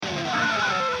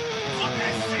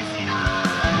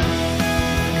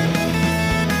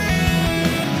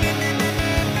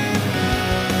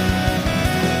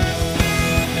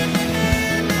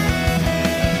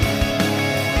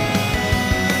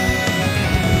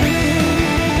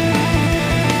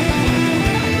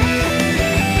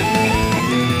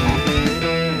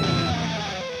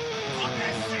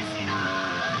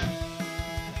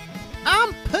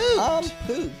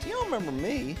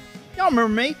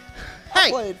remember me. I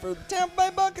Hey, played for the Tampa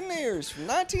Bay Buccaneers from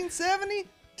 1970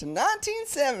 to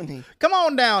 1970. come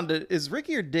on down to, is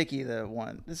Ricky or Dickie the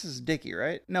one? This is Dickie,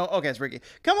 right? No, okay, it's Ricky.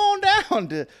 Come on down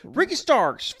to Ricky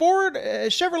Starks, Ford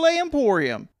Chevrolet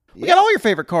Emporium. We got all your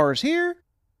favorite cars here.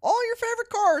 All your favorite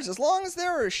cars, as long as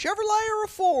they're a Chevrolet or a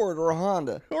Ford or a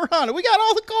Honda. Or Honda. We got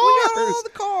all the cars. We got all the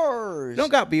cars.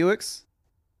 Don't got Buicks.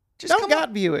 Just Don't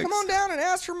got Buicks. Come on down and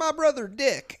ask for my brother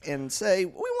Dick and say,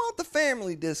 we want the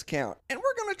family discount. And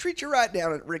we're going to treat you right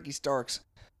down at Ricky Stark's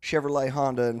Chevrolet,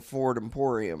 Honda, and Ford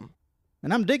Emporium.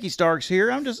 And I'm Dickie Starks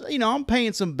here. I'm just, I'm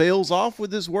paying some bills off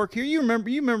with this work here. You remember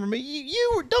me?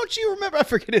 Don't you remember? I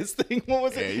forget his thing. What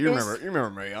was it? Yeah, you remember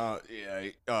me? No,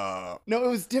 it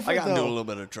was I different. got into a little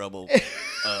bit of trouble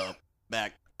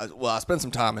back. I spent some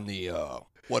time in the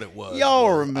what it was.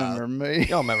 Y'all remember me?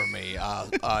 Y'all remember me?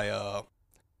 I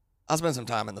spent some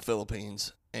time in the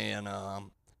Philippines, and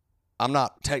I'm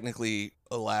not technically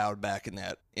allowed back in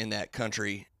that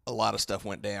country. A lot of stuff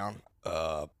went down.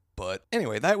 But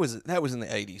anyway, that was in the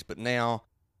 80s. But now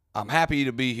I'm happy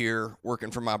to be here working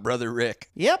for my brother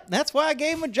Rick. Yep, that's why I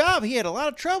gave him a job. He had a lot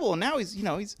of trouble, and now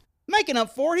he's making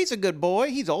up for it. He's a good boy.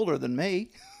 He's older than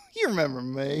me. You remember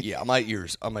me? Yeah, I'm 8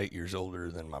 years older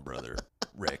than my brother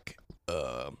Rick.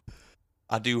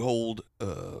 I do hold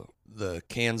the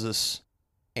Kansas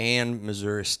and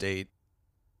Missouri State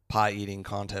pie eating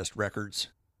contest records.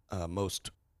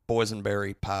 Most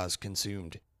boysenberry pies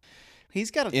consumed. He's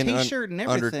got a T-shirt and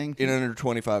everything. In under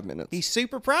 25 minutes. He's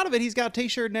super proud of it. He's got a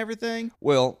T-shirt and everything.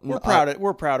 Well, we're proud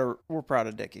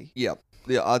of Dickie. Yeah.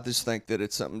 Yeah, I just think that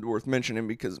it's something worth mentioning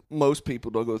because most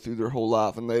people don't go through their whole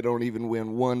life and they don't even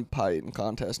win one pie eating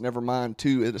contest, never mind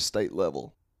two at a state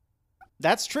level.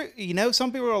 That's true.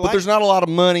 Some people are like... But there's not a lot of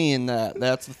money in that.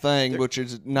 That's the thing, which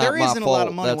is not my fault. There isn't a lot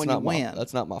of money when you win.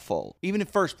 That's not my fault. Even in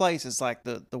first place, it's like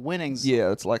the winnings...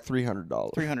 Yeah, it's like $300.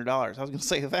 $300. I was going to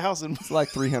say 1,000. It's like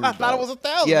 $300. I thought it was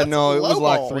 1,000. Yeah, That's no, it was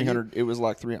like lowball. 300. It was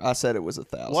like 300. I said it was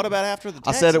 1,000. What about after the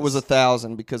taxes? I said it was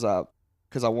 1,000 because I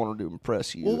wanted to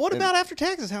impress you. Well, what about after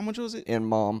taxes? How much was it? And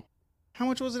Mom. How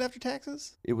much was it after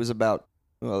taxes? It was about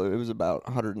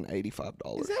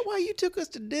 $185. Is that why you took us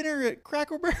to dinner at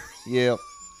Cracker Barrel? Yeah.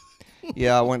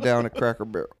 Yeah, I went down to Cracker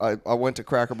Barrel. I went to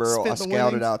Cracker Barrel. I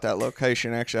scouted out that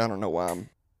location. Actually, I don't know why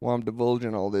I'm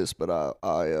divulging all this, but I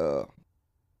know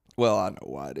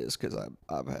why it is because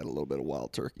I've had a little bit of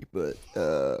wild turkey, but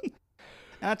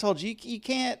I told you you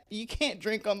can't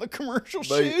drink on the commercial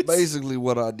shoots. Basically,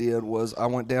 what I did was I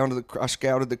went down to I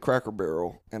scouted the Cracker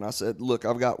Barrel and I said, look,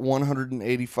 I've got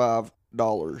 $185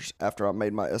 after I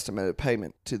made my estimated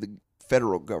payment to the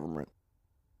federal government.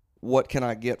 What can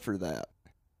I get for that?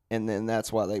 And then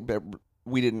that's why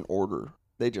we didn't order.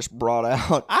 They just brought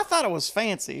out. I thought it was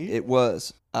fancy. It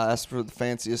was. I asked for the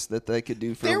fanciest that they could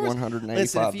do for $185.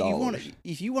 Listen,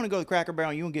 if you want to go to Cracker Barrel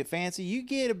and you want to get fancy, you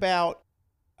get about,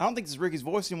 I don't think this is Ricky's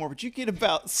voice anymore, but you get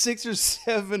about 6 or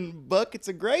 7 buckets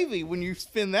of gravy when you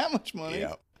spend that much money.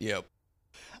 Yep.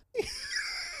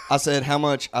 I said, how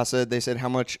much? They said, how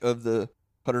much of the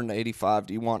 185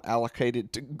 do you want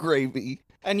allocated to gravy?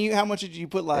 And how much did you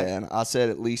put like? And I said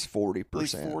at least 40%. At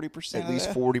least 40%. At least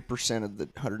 40% of the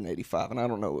 185, and I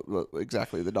don't know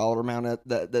exactly the dollar amount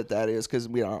that is because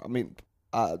there's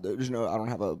I don't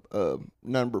have a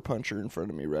number puncher in front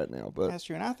of me right now, but that's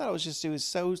true. And I thought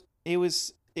it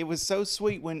was so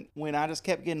sweet when I just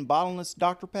kept getting bottomless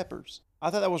Dr. Peppers. I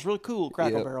thought that was really cool,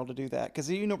 Cracker Barrel, to do that. Because,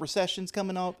 recession's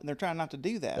coming up, and they're trying not to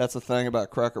do that. That's the thing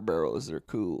about Cracker Barrel is they're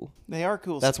cool. They are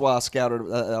cool. That's why I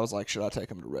scouted. I was like, should I take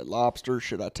them to Red Lobster?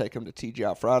 Should I take them to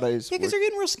TGI Fridays? Yeah, because they're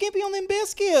getting real skimpy on them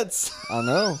biscuits. I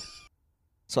know.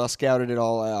 So I scouted it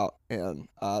all out, and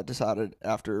I decided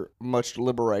after much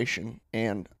deliberation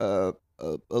and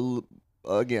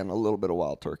again, a little bit of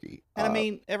wild turkey.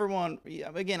 And everyone,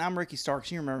 again, I'm Ricky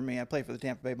Starks. You remember me. I played for the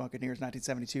Tampa Bay Buccaneers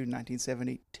 1972 to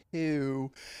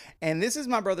 1972. And this is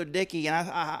my brother Dickie. And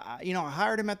I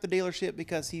hired him at the dealership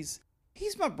because he's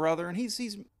my brother and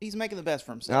he's making the best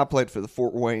for himself. I played for the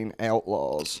Fort Wayne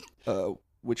Outlaws,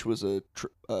 which was a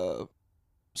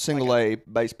single A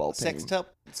baseball team.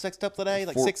 Sextuple A,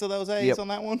 like 6 of those A's on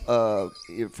that one?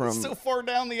 From so far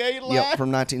down the A line? Yep,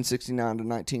 from 1969 to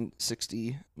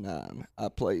 1969. I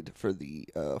played for the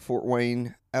Fort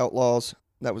Wayne Outlaws.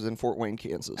 That was in Fort Wayne,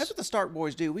 Kansas. That's what the Stark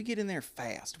boys do. We get in there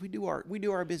fast. We do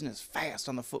our business fast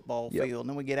on the football field, and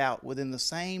then we get out within the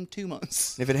same 2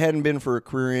 months. If it hadn't been for a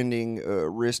career-ending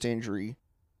wrist injury,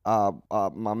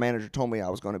 my manager told me I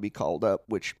was going to be called up,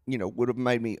 which would have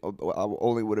made me. I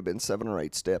only would have been 7 or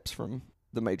 8 steps from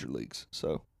the major leagues.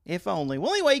 So if only.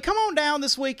 Well, anyway, come on down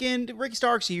this weekend, Ricky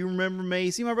Starks. You remember me?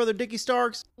 See my brother Dickie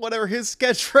Starks, whatever his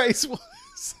catchphrase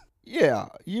was. Yeah,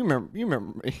 you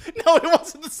remember me. No, it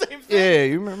wasn't the same thing. Yeah,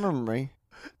 you remember me.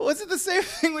 Was it the same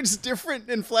thing with just different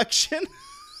inflection?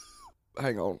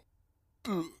 Hang on.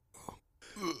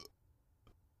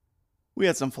 We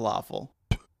had some falafel.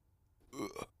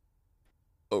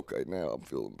 Okay, now I'm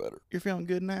feeling better. You're feeling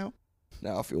good now?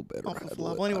 Now I feel better. Oh, I had to falafel.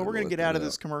 let- Anyway, I had we're to gonna let get that out of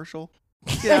this commercial.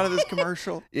 Get out of this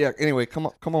commercial. Yeah. Anyway, come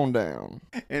on down.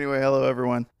 Anyway, hello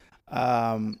everyone.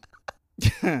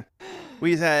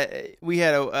 we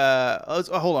had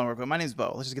a hold on real quick. My name's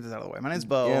Bo. Let's just get this out of the way. My name's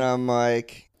Bo. And I'm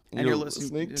Mike. And you're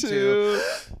listening to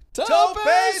Tope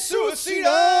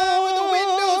Suicida with the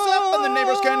windows up and the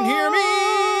neighbors can hear me.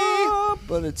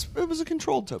 But it was a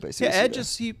controlled Tope Suicida.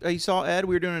 Yeah, Ed you saw Ed.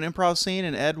 We were doing an improv scene,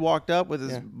 and Ed walked up with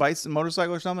his bicycle,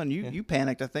 motorcycle or something. And you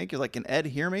panicked. I think you're like, "Can Ed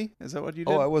hear me?" Is that what you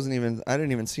did? Oh, I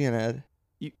didn't even see an Ed.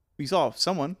 You saw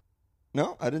someone.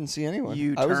 No, I didn't see anyone.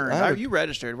 You turned. You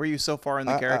registered. Were you so far in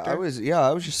the character? I was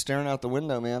just staring out the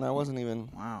window, man. I wasn't even.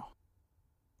 Wow.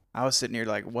 I was sitting here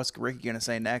like, what's Ricky gonna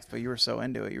say next? But you were so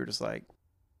into it. You were just like,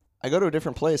 I go to a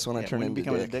different place when I turn into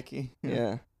becoming Dick. a Dickie.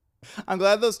 Yeah. I'm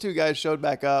glad those two guys showed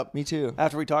back up. Me too.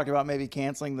 After we talked about maybe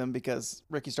canceling them because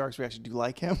Ricky Starks, we actually do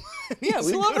like him. Yeah,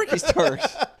 we love Ricky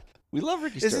Starks. We love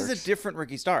Ricky Starks. This is a different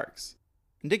Ricky Starks.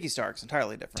 And Dickie Starks,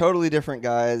 entirely different. Totally different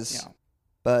guys. Yeah.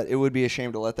 But it would be a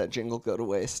shame to let that jingle go to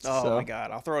waste. Oh my God.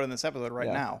 I'll throw it in this episode right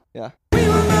now. Yeah. We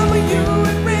remember you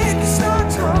and Ricky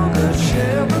Starks on the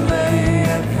Chevrolet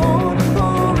at Ford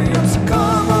Memorial. So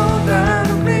come on down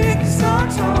to Ricky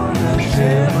Starks on the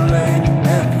Chevrolet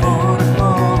at Ford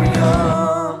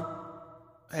Memorial.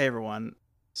 Hey, everyone.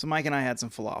 So Mike and I had some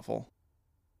falafel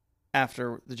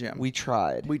after the gym. We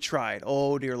tried. We tried.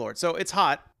 Oh, dear Lord. So it's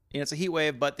hot. You know, it's a heat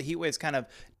wave, but the heat wave's kind of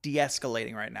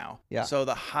de-escalating right now. Yeah. So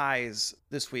the highs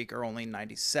this week are only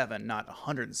 97, not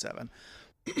 107.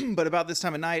 But about this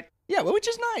time of night, Yeah, well, which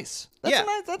is nice. That's Yeah, a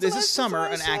nice, that's this a is nice, summer,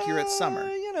 that's a an nice, accurate summer.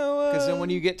 You know, because then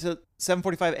when you get to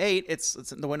 7:45, 8, it's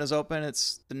the windows open.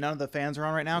 None of the fans are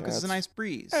on right now because it's a nice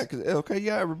breeze.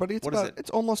 yeah, everybody, it's What is about it? it's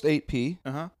almost 8p,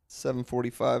 Uh-huh.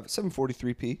 7:45,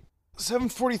 7:43p.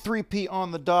 7:43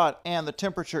 on the dot, and the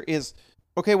temperature is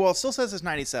okay. Well, it still says it's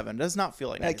 97. It does not feel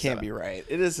like 97. That can't be right.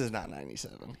 This is not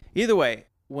 97. Either way,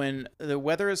 when the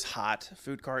weather is hot,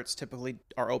 food carts typically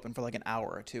are open for like an hour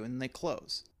or two, and then they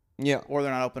close. Yeah, Or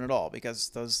they're not open at all because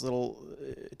those little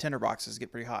tender boxes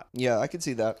get pretty hot. yeah, I can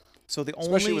see that. So the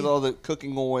Especially with all the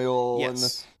cooking oil and the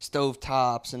Yes. stove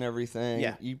tops and everything.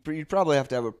 Yeah. You'd probably have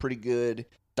to have a pretty good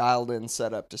dialed-in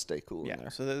setup to stay cool in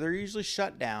there. So they're usually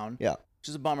shut down. Yeah. Which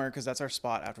is a bummer because that's our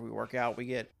spot after we work out. We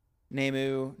get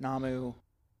Namu,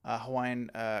 Hawaiian,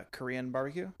 Korean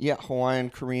barbecue. Yeah, Hawaiian,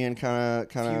 Korean kind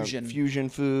of fusion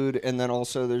food, and then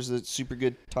also there's a super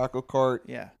good taco cart,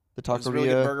 Yeah. the There's a taqueria. really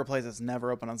good burger place that's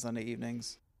never open on Sunday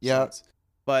evenings. Yeah.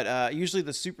 But usually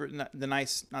the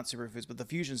nice, not superfoods, but the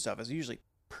fusion stuff is usually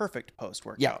perfect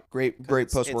post-workout. Yeah, great 'Cause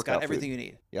post-workout It's got food. everything you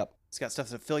need. Yep. It's got stuff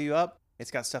to fill you up. It's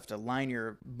got stuff to line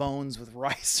your bones with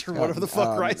rice or whatever the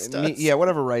fuck rice does. Yeah,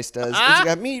 whatever rice does. It's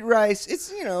got meat rice.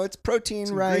 It's it's protein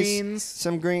Some rice, greens.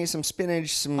 some greens, some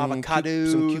spinach, some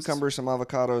Avocados. some cucumbers, some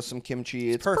avocados, some kimchi.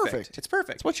 It's perfect. It's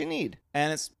perfect. It's what you need.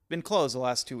 And it's been closed the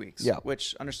last 2 weeks. Yeah.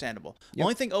 Which, understandable. The Yep.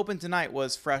 only thing open tonight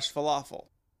was fresh falafel,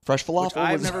 Fresh falafel which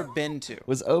I've was, never been to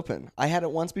was open. I had it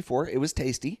once before. It was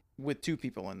tasty. with 2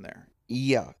 people in there.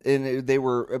 Yeah, and they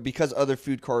were because other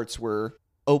food carts were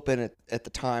open at the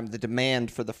time. The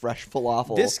demand for the fresh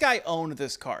falafel. This guy owned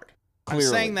this cart. clearly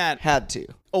I'm saying that had to.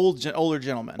 older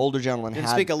gentleman. Older gentleman Didn't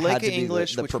had, speak a had lick to of be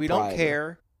English, the which we don't proprietor.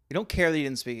 care. We don't care that he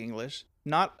didn't speak English.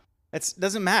 It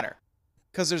doesn't matter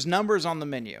because there's numbers on the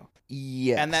menu,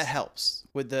 Yes, and that helps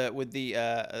with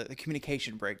the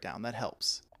communication breakdown. That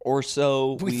helps. Or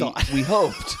so We thought. we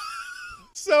hoped.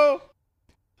 So,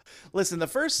 listen, the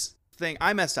first thing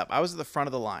I messed up. I was at the front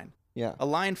of the line. Yeah, A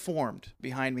line formed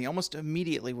behind me almost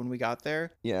immediately when we got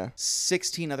there. yeah.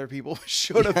 16 other people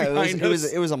showed up Yeah, behind us.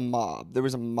 it was a mob. There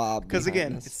was a mob. Because behind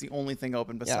again, us. it's the only thing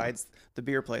open besides the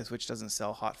beer place, which doesn't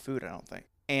sell hot food, I don't think.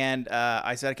 And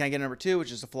I said, "Can I get number 2,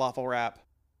 which is a falafel wrap?"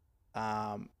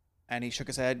 And he shook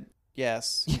his head,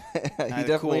 yes. he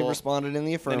definitely cool. responded in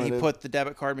the Then affirmative. he put the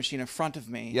debit card machine in front of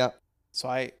me. yeah. So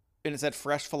and it said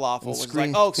fresh falafel. And Which is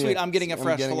screen- like, oh, sweet, yeah, I'm getting a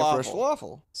fresh getting falafel. A fresh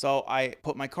falafel. So I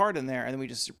put my card in there, and then we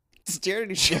just stared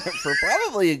at each other For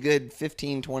probably a good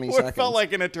 15, 20 for seconds. it felt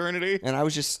like an eternity. And I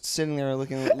was just sitting there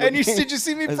looking. And did you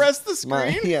see me as press the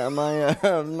screen?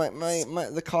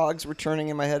 The cogs were turning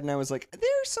in my head, and I was like,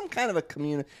 "There's some kind of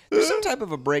there's some type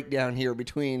of a breakdown here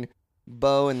between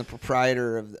Bo and the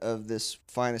proprietor of this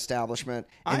fine establishment."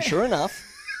 And sure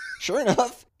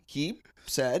enough, he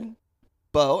said,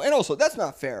 Bo, and also that's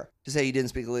not fair to say he didn't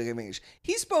speak a lick of English.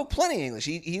 He spoke plenty of English.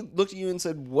 He looked at you and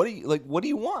said, "What do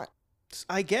you want?"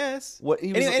 I guess. What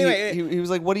he was Anyway, he was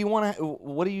like, "What do you want?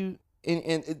 What do you?"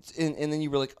 And then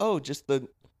you were like, "Oh, just the."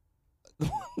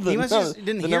 He must just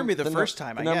didn't hear me the first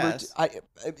time. I guess.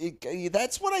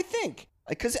 That's what I think.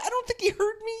 Because I don't think he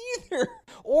heard me either,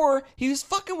 or he was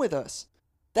fucking with us.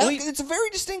 It's a very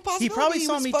distinct possibility. He probably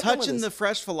saw was me fucking with touching us. the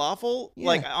fresh falafel, Yeah.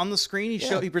 like on the screen.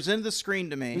 Yeah. He presented the screen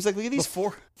to me. He was like, "Look at these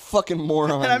before, fucking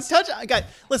morons." and I'm touching. Guys,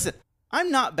 listen, I'm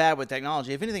not bad with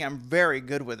technology. If anything, I'm very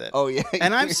good with it. Oh yeah,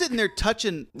 And I'm sitting there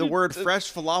touching the word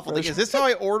fresh falafel. Thinking, is this how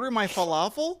I order my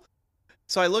falafel?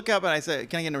 So I look up and I say,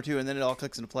 "Can I get number 2?" And then it all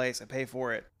clicks into place. I pay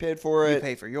for it. paid for You it.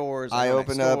 pay for yours. I go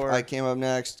opened next up. door. I came up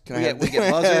next. Can We I get- have we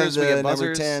get buzzers, we the get number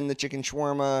buzzers. 10, the chicken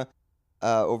shawarma,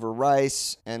 over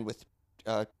rice and with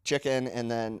chicken, and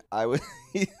then I would.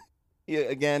 He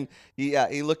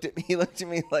looked at me. He looked at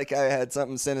me like I had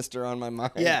something sinister on my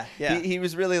mind. Yeah. He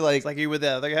was really like, It's like you with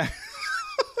the other guy.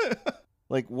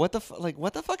 what the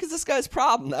fuck is this guy's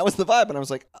problem? That was the vibe, and I was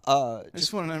like, I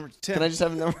just want a number 10. can I just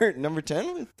have number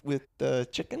 10 with the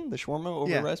chicken, the shawarma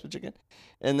over Yeah. rice with chicken?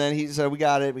 And then he said, we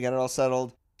got it all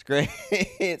settled. It's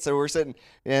great. So we're sitting,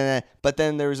 but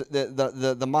then there was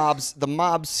the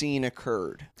mob scene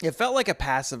occurred. It felt like a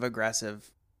passive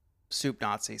aggressive soup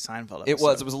Nazi Seinfeld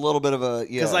episode. It was a little bit of a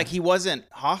Because like he wasn't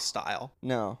hostile.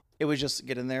 no. It was just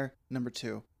get in there. Number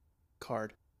 2,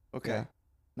 card. Okay. Yeah.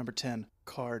 Number 10,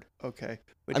 card. Okay. It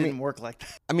I didn't mean- work like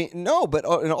that. I mean, no, but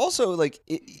and also like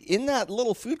in that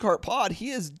little food cart pod, he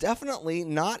is definitely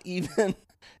not even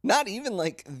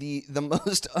like the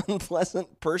most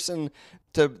unpleasant person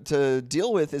to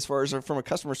deal with as far as from a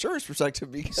customer service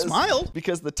perspective. Because Smiled.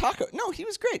 because the taco. No, he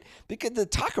was great because the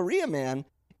taqueria man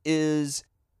is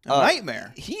A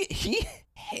nightmare. He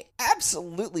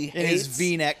absolutely In his hates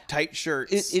V-neck tight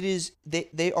shirts. It is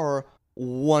they are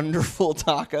wonderful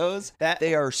tacos.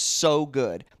 They are so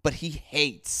good, but he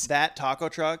hates. That taco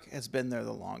truck has been there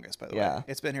the longest, by the Yeah. way.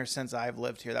 It's been here since I've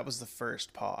lived here. That was the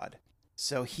first pod.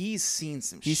 So he's seen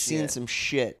some He's shit. seen some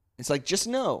shit. It's like, just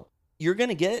know you're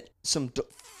gonna get some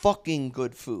fucking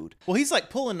good food. Well, he's like,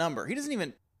 pull a number.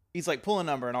 He's like, pull a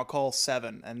number and I'll call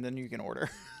 7 and then you can order.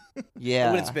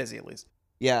 Yeah, When it's busy, at least.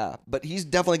 yeah, but he's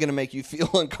definitely gonna make you feel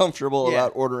uncomfortable Yeah.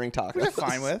 about ordering tacos. Which I'm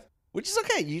fine with. Which is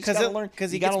okay. You just 'Cause gotta it- learn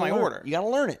 'cause he you gotta gets my learn- order. You gotta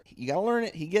learn it. You gotta learn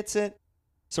it. He gets it.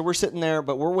 So we're sitting there,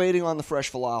 but we're waiting on the fresh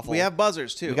falafel. We have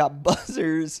buzzers, too. We got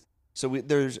buzzers. So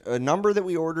there's a number that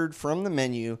we ordered from the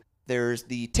menu. There's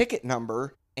the ticket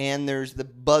number, and there's the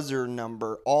buzzer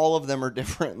number. All of them are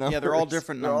different numbers. Yeah, they're all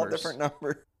different They're all numbers. different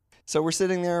numbers. So we're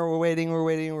sitting there, we're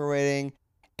waiting,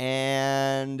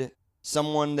 and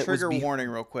someone that Trigger was warning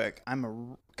real quick.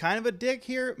 I'm kind of a dick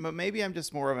here, but maybe I'm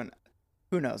just more of an...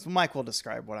 Who knows? Mike will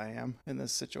describe what I am in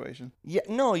this situation. Yeah,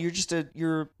 no, you're just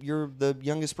you're the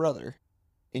youngest brother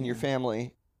in your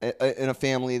family, in a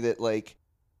family that like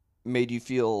made you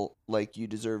feel like you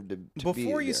deserved to be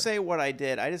Before you there. say what I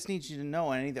did, I just need you to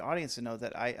know, and I need the audience to know,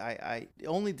 that I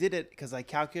only did it because I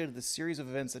calculated the series of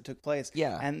events that took place.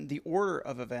 Yeah. And the order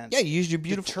of events. Yeah, you used your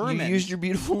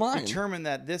beautiful mind. Determined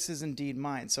that this is indeed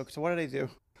mine. So what did I do?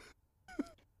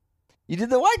 You did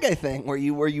the white guy thing where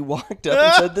you walked up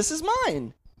and said, "This is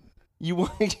mine."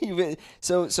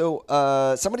 So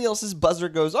somebody else's buzzer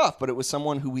goes off, but it was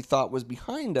someone who we thought was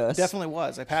behind us. Definitely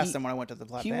was. I passed them when I went to the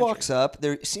pantry. He walks up.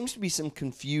 There seems to be some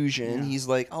confusion. Yeah. He's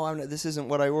like, "Oh, this isn't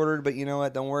what I ordered, but you know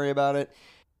what? Don't worry about it."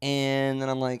 And then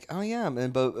I'm like, "Oh yeah,"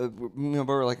 and but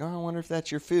we're like, "Oh, I wonder if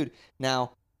that's your food."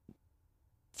 Now,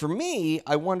 for me,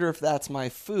 I wonder if that's my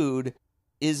food.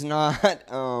 Is not.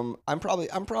 I'm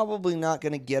probably not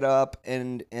gonna get up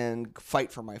and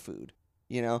fight for my food.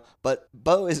 You know, but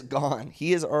Bo is gone.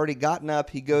 He has already gotten up.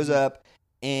 He goes up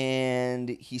and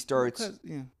he starts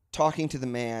talking to the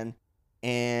man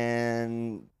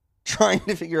and trying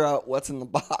to figure out what's in the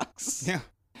box. Yeah.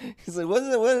 He's like, what is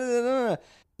it?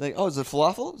 Like, oh, is it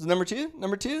falafel? Is it number 2?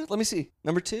 Number 2? Let me see.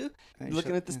 Number 2?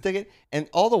 Looking at this ticket. And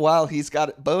all the while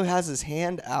Bo has his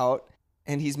hand out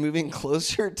and he's moving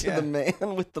closer to the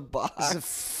man with the box. It's a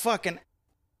fucking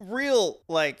real,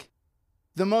 like,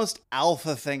 the most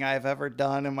alpha thing I've ever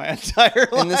done in my entire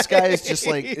life. And this guy is just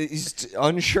like, he's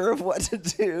unsure of what to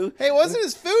do. Hey, it wasn't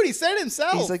his food. He said it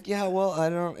himself. He's like, yeah, well, I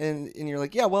don't, and you're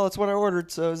like, yeah, well, it's what I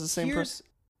ordered, so it's the same person.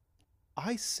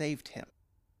 I saved him.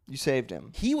 You saved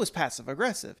him. He was passive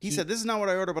aggressive. He said, "This is not what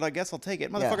I ordered, but I guess I'll take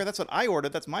it." Motherfucker, that's what I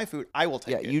ordered. That's my food. I will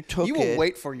take it. Yeah, you took You will it.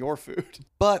 wait for your food.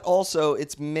 But also,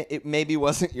 it maybe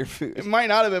wasn't your food. It might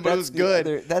not have been, but it was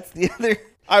good. That's the other.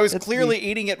 I was clearly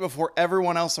eating it before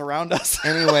everyone else around us.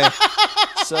 Anyway,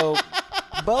 so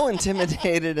Bo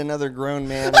intimidated another grown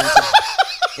man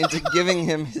into giving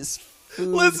him his food.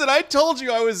 Listen, I told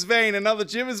you I was vain, and now the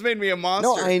gym has made me a monster.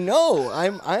 No, I know.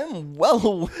 I'm well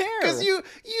aware. Because you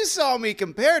saw me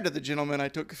compared to the gentleman I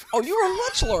took. Oh, you were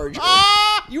much larger.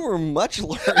 Ah! You were much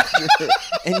larger,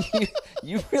 and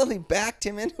you really backed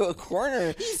him into a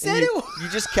corner. He said you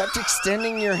just kept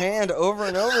extending your hand over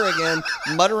and over again,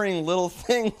 muttering little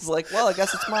things like, "Well, I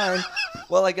guess it's mine.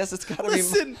 Well, I guess it's gotta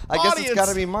Listen, be. I guess it's audience.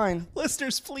 gotta be mine.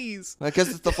 Listeners, please. Because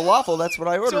it's the falafel. That's what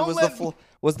I ordered. Don't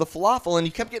Was the falafel, and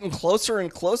you kept getting closer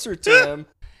and closer to him."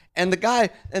 And the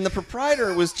guy and the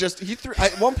proprietor was just, he threw,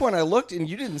 at one point I looked and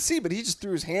you didn't see, but he just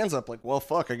threw his hands up like, well,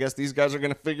 fuck, I guess these guys are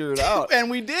going to figure it out. And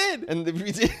we did. And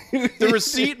we did. The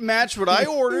receipt matched what I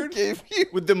ordered Gave you.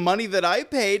 with the money that I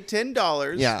paid,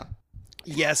 $10. Yeah.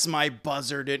 Yes, my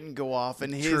buzzer didn't go off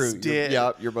and his True. did.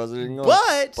 Your buzzer didn't go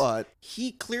off. But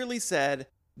he clearly said,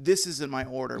 this isn't my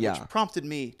order, Yeah. which prompted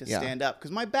me to stand up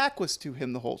because my back was to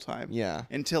him the whole time. Yeah.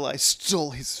 Until I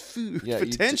stole his food. Yeah,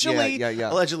 Potentially.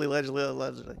 yeah. Allegedly.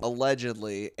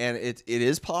 Allegedly. And it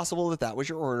is possible that was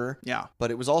your order. Yeah.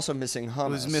 But it was also missing hummus.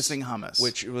 It was missing hummus.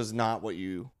 Which was not what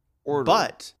you ordered.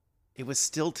 But it was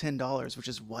still $10, which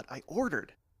is what I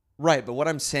ordered. Right, but what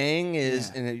I'm saying is,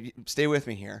 Yeah. and stay with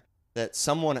me here, that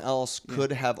someone else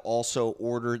could have also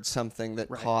ordered something that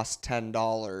cost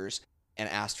 $10 and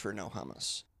asked for no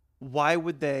hummus. Why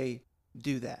would they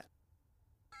do that?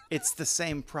 It's the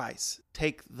same price.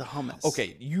 Take the hummus.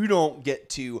 Okay, you don't get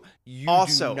to. You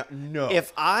Also, do not, no.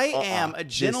 if I am a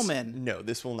gentleman,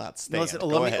 this will not stand. listen,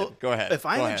 Go ahead. If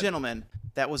I'm a gentleman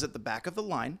that was at the back of the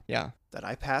line, yeah, that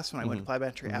I passed when I went to apply by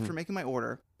entry after making my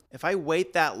order, if I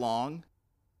wait that long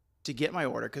to get my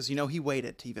order, because he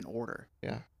waited to even order.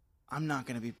 Yeah. I'm not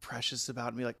going to be precious about it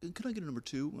and be like, can I get a number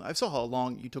 2? I saw how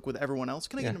long you took with everyone else.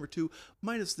 Can I get number 2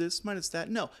 minus this, minus that?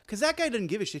 No, because that guy doesn't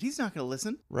give a shit. He's not going to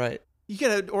listen. Right. You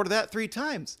got to order that 3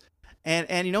 times.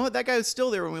 And you know what? That guy was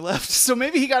still there when we left. So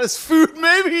maybe he got his food.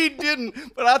 Maybe he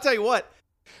didn't. But I'll tell you what.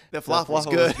 The falafel was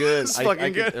good. It's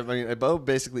fucking good. I mean, Bo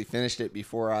basically finished it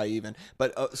before I even.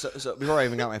 But so before I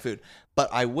even got my food. But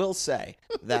I will say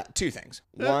that 2 things.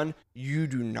 One, you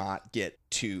do not get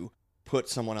to put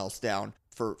someone else down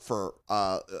for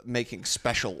making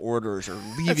special orders or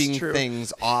leaving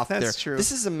things off there. That's true.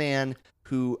 This is a man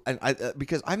who, and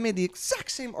because I made the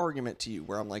exact same argument to you,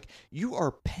 where I'm like, you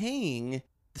are paying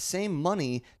the same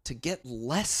money to get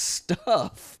less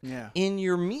stuff in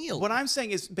your meal. What I'm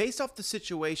saying is, based off the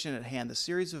situation at hand, the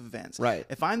series of events, right?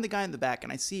 If I'm the guy in the back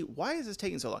and I see, why is this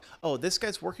taking so long? Oh, this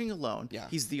guy's working alone. Yeah.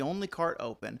 He's the only cart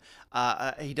open.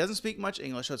 He doesn't speak much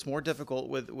English, so it's more difficult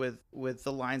with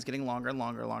the lines getting longer and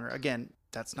longer and longer. Again,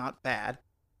 that's not bad.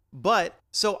 But,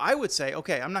 so I would say,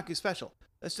 okay, I'm not too special.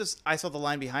 That's just, I saw the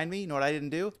line behind me. You know what I didn't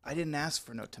do? I didn't ask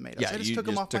for no tomatoes. I just took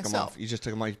them off myself. You just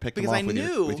took them off. You picked because them off I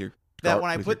knew with your that when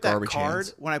I put that card,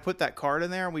 hands. when I put that card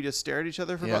in there and we just stared at each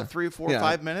other for about 3 or 4 or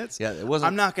 5 minutes. Yeah, it wasn't.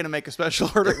 I'm not going to make a special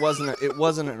order. It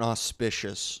wasn't an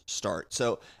auspicious start.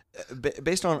 So,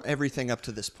 based on everything up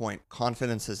to this point,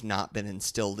 confidence has not been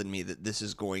instilled in me that this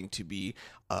is going to be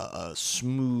a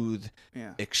smooth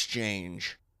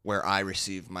exchange where I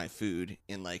receive my food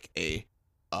in like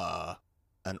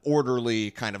an orderly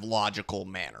kind of logical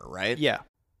manner, right? Yeah.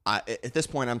 At this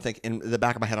point, I'm thinking in the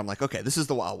back of my head, I'm like, okay, this is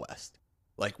the Wild West.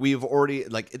 Like we've already,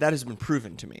 like that has been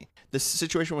proven to me. This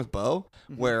situation with Bo,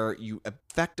 where you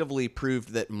effectively proved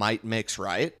that might makes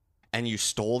right, and you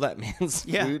stole that man's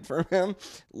food from him,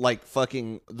 like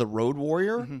fucking the Road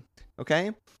Warrior.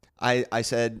 Okay, I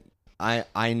said,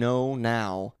 I know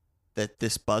now that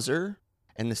this buzzer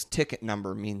and this ticket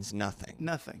number means nothing.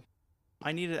 Nothing.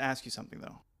 I need to ask you something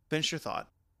though. Finish your thought.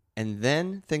 And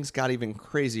then things got even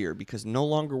crazier because no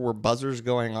longer were buzzers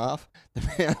going off. The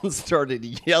man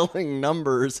started yelling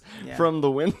numbers from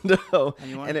the window,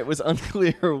 and it was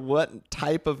unclear what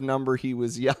type of number he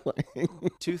was yelling.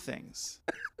 2 things.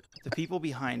 The people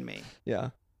behind me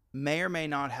may or may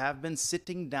not have been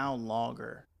sitting down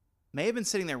longer. May have been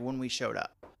sitting there when we showed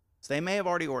up. So they may have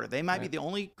already ordered. They might be the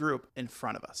only group in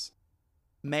front of us.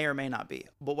 May or may not be.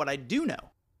 But what I do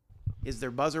know is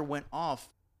their buzzer went off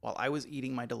while I was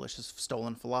eating my delicious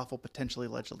stolen falafel, potentially,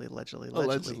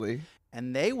 allegedly.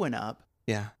 And they went up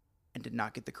and did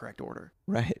not get the correct order.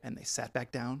 Right. And they sat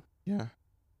back down. Yeah.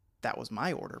 That was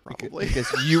my order, probably.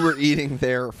 Because you were eating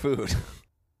their food.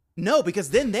 No,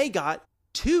 because then they got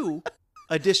 2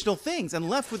 additional things and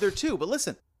left with their 2. But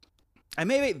listen, I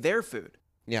may have ate their food.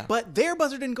 Yeah. But their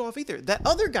buzzer didn't go off either. That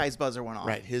other guy's buzzer went off.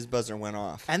 Right. His buzzer went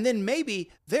off. And then maybe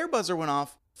their buzzer went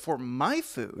off for my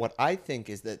food. What I think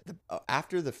is that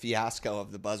after the fiasco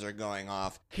of the buzzer going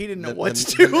off, He didn't know what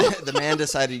to do. The man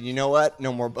decided, you know what?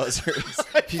 No more buzzers.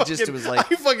 He just was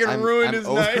like, I fucking ruined his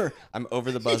night. I'm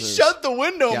over the He buzzers. shut the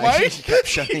window, Yeah, Mike. He kept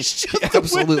shutting. He shut he the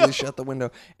absolutely window. shut the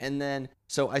window. And then,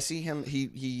 so I see him. He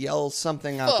yells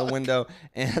something out the Fuck. window,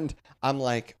 and I'm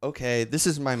like, okay, this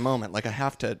is my moment. Like I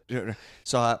have to.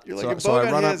 So I You're like, if so Bo I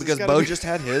got run up his, it's because gotta Bo be- just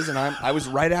had his, and I was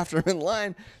right after him in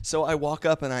line. So I walk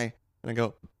up and I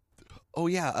go, oh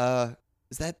yeah,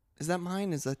 is that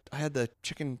mine? Is that I had the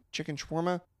chicken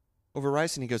shawarma over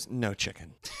rice? And he goes, no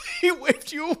chicken. He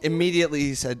whipped you. Immediately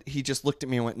he said, he just looked at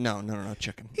me and went, no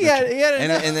chicken. He No had- chicken." he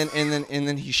had and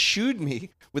then he shooed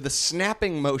me with a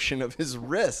snapping motion of his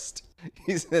wrist.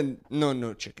 He said,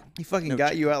 no chicken. He fucking No got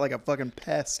chicken. you out like a fucking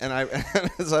pest. And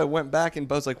as I went back, and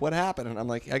Bo's like, what happened? And I'm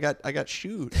like, I got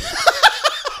shooed.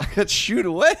 I got shooed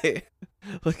away.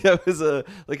 Like I was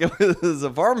a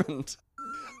varmint.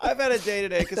 I've had a day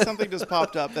today because something just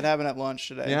popped up that happened at lunch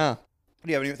today. Yeah. Do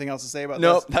you have anything else to say about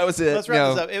Nope, this? that was it. Let's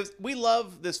wrap No. this up. We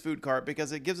love this food cart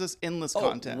because it gives us endless Oh,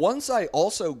 content. once I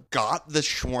also got the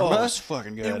shawarma, Oh, it's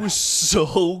fucking good. it was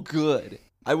so good.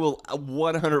 I will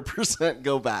 100%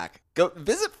 go back. Go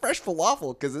visit Fresh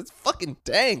Falafel because it's fucking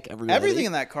dank. Everything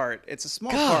in that cart. It's a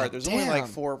small God cart. There's only like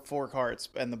damn. four carts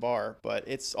in the bar, but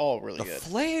it's all really the good.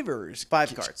 flavors,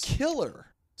 5 it's carts. killer.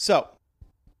 So,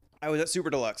 I was at Super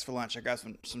Deluxe for lunch. I got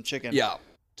some chicken Yeah,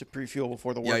 to pre-fuel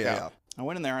before the Yeah, workout. yeah. I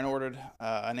went in there and ordered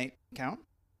an 8 count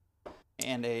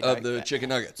and a of the chicken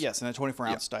nuggets. Yes, and a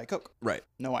 24-ounce Diet Coke. Right.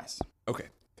 No ice, Okay.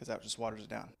 because that just waters it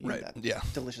down. You need Right. that Yeah.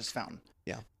 delicious fountain.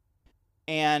 Yeah.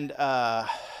 And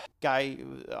guy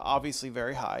obviously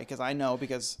very high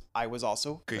because I was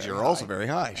also Because very you're also high. very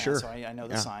high. Yeah, Sure. So I know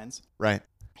the Yeah. signs. Right.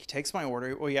 He takes my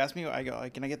order. Well, he asked me. I go,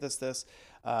 can I get this?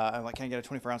 I'm like, can I get a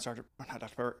 24-ounce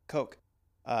Coke,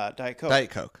 Diet Coke?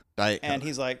 Diet Coke. Diet Coke. And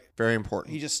he's like, very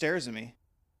important. he just stares at me.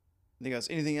 And he goes,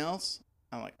 anything else?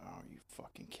 I'm like, oh, are you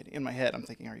fucking kidding? In my head, I'm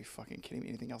thinking, are you fucking kidding me?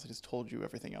 Anything else? I just told you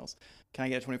everything else. Can I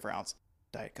get a 24-ounce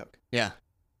Diet Coke? Yeah.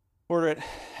 Order it,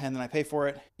 and then I pay for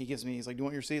it. He's like, do you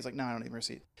want your receipt? He's like, no, I don't need my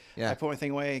receipt. Yeah. I put my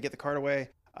thing away, get the card away.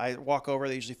 I walk over.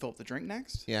 They usually fill up the drink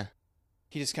next. Yeah.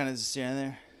 He just kind of standing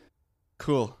there.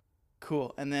 Cool.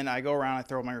 Cool. And then I go around, I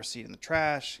throw my receipt in the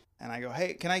trash, and I go,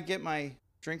 hey, can I get my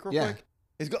drink real Yeah. quick?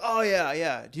 He's go, oh,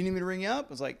 yeah. Do you need me to ring you up? I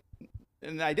was like,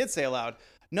 and I did say aloud,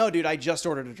 no, dude, I just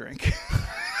ordered a drink.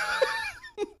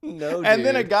 No. And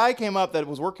then a dude. guy came up that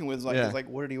was working with us, Yeah. was like,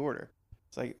 what did he order?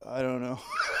 It's like, I don't know.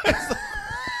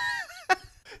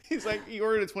 He's like, he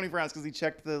ordered a 24-ounce because he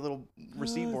checked the little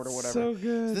receipt board or whatever. So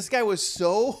good. This guy was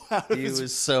so out of He his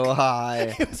was so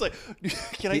high. He was like,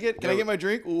 can I get my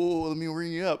drink? Oh, let me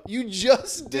ring you up. You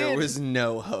just did. There was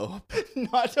no hope.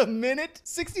 Not a minute,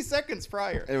 60 seconds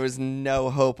prior. There was no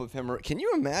hope of him. Can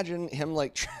you imagine him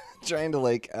like trying to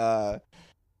like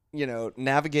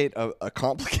navigate a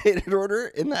complicated order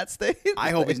in that state? I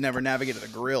hope he's never navigated a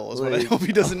grill. Is what I Like, hope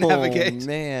he doesn't navigate. Oh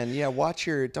man, yeah. Watch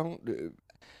your don't.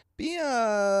 Be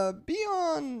on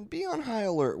high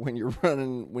alert when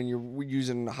you're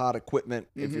using hot equipment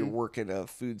if you're Mhm. working a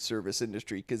food service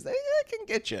industry because they can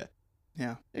get you.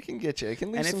 Yeah. It can get you. It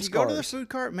can leave And some if you go to the scars. food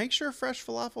cart, make sure Fresh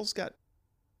Falafel's got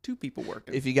 2 people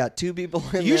working. If you got 2 people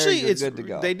in Usually there, you're it's good to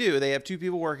go. they do. They have 2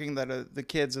 people working that are the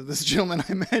kids of this gentleman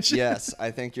I mentioned. Yes, I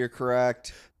think you're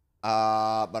correct.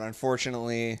 But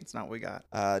unfortunately, It's not what we got.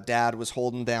 Dad was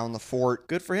holding down the fort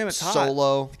Good for him. It's hot.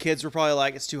 solo. The kids were probably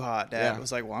like, it's too hot. Dad Yeah.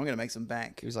 was like, well, I'm going to make some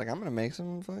bank. He was like, I'm gonna make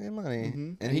some fucking money,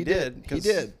 Mhm. and he did. He 'cause-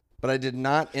 did. But I did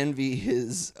not envy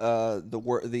his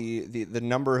the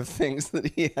number of things that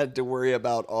he had to worry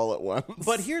about all at once.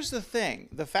 But here's the thing: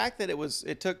 the fact that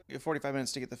it took 45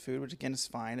 minutes to get the food, which again is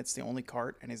fine. It's the only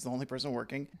cart, and he's the only person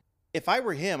working. If I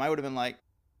were him, I would have been like,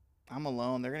 "I'm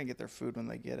alone. They're gonna get their food when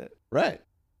they get it. right?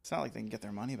 It's not like they can get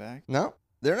their money back." No,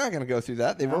 they're not gonna go through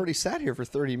that. They've No. already sat here for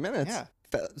 30 minutes. Yeah.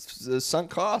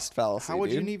 Sunk cost fallacy. How would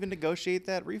dude. you even negotiate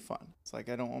that refund? It's like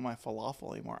I don't want my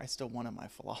falafel anymore. I still wanted my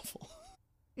falafel.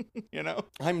 You know,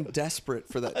 I'm desperate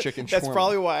for that chicken. that's shawarma.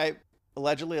 probably why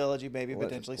allegedly maybe Alleg-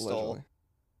 potentially stole. allegedly.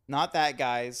 Not that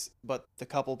guy's, but the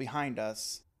couple behind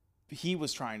us. He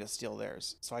was trying to steal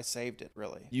theirs, so I saved it.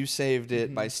 Really, You saved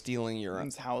it by Mhm. stealing your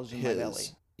it's housed in my his. belly.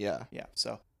 Yeah. Yeah,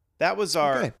 so that was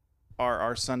our Okay.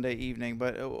 our Sunday evening.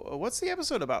 But what's the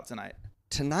episode about tonight?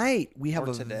 Tonight we have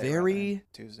Or a today, very rather.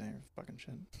 Tuesday or fucking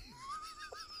shit.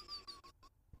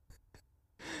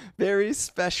 very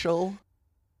special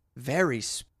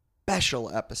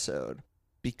episode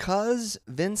because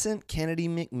Vincent Kennedy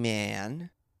McMahon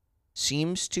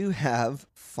seems to have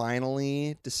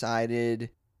finally decided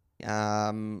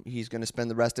he's going to spend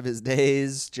the rest of his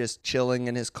days just chilling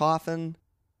in his coffin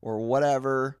or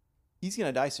whatever. He's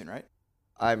gonna die soon, right?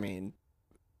 I mean,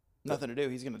 Nothing to do.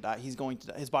 He's gonna die. He's going to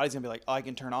die. His body's gonna be like, oh, I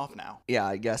can turn off now. yeah,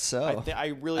 I guess so. I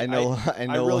really, I know. I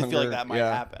really feel like that might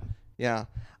happen. Yeah.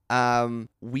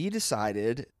 We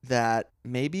decided that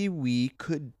maybe we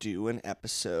could do an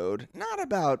episode not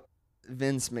about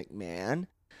Vince McMahon,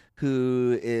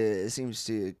 who seems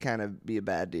to kind of be a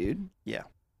bad dude. Yeah.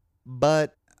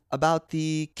 But about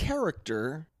the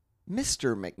character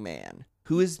Mr. McMahon,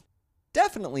 who is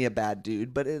definitely a bad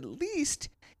dude, but at least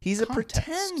he's a Context.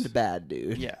 pretend bad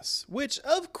dude. Yes. Which,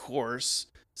 of course,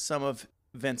 some of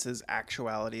Vince's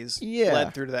actualities Yeah.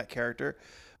 led through to that character.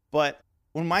 But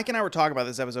when Mike and I were talking about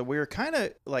this episode, we were kind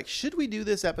of like, should we do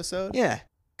this episode? Yeah.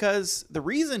 Because the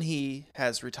reason he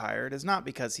has retired is not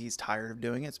because he's tired of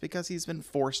doing it. It's because he's been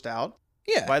forced out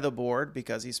Yeah. by the board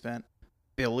because he spent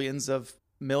millions of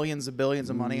money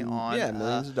on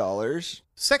millions of dollars.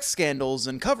 sex scandals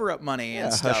and cover-up money and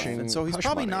Yeah, stuff. hushing- And so he's hush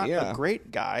probably money, not yeah. a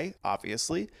great guy,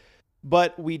 obviously.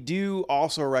 But we do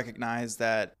also recognize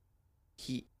that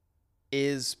he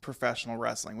is professional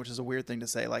wrestling, which is a weird thing to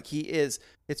say. Like, he is,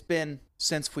 it's been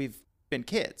since we've been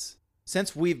kids.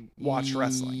 Since we've watched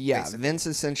wrestling. Yeah, basically. Vince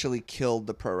essentially killed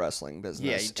the pro wrestling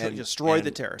business. Yeah, he destroyed the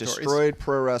and territories. Destroyed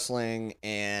pro wrestling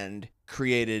and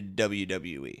created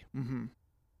WWE. Mm-hmm.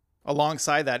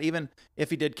 Alongside that, even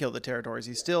if he did kill the territories,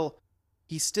 he still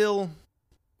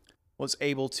was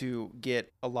able to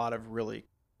get a lot of really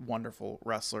wonderful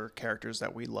wrestler characters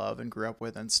that we love and grew up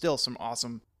with, and still some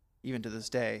awesome, even to this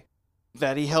day,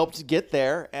 that he helped get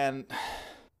there. And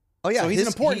Oh yeah, So he's an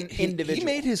important he individual.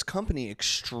 made his company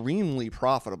extremely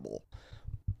profitable,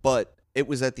 but it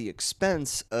was at the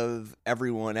expense of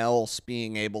everyone else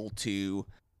being able to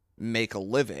make a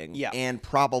living, Yeah. and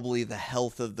probably the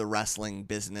health of the wrestling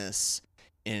business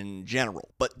in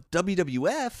general. But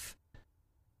WWF,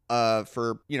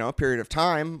 for a period of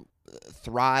time,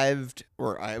 thrived,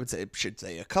 or I should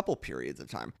say a couple periods of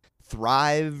time,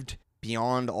 thrived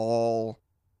beyond all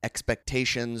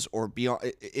expectations, or beyond.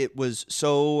 It was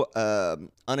so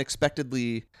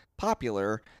unexpectedly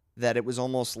popular that it was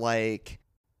almost like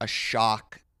a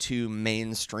shock to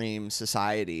mainstream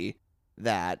society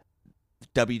that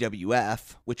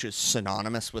WWF, which is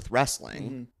synonymous with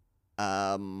wrestling,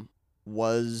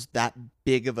 was that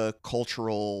big of a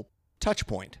cultural touch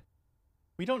point.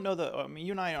 we don't know I mean,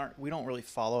 you and I we don't really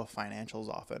follow financials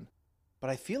often, but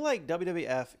I feel like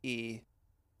WWFE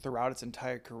throughout its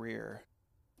entire career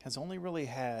has only really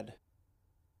had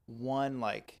one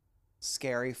like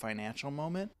scary financial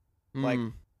moment, like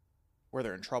where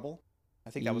they're in trouble. I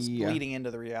think that was leading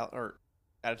into the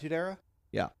Attitude Era.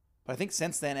 Yeah. But I think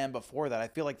since then and before that, I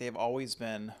feel like they've always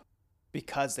been,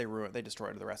 because they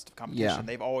destroyed the rest of competition. Yeah.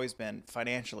 They've always been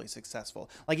financially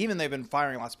successful. Like, even they've been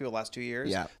firing lots of people the last 2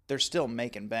 years. Yeah. They're still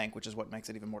making bank, which is what makes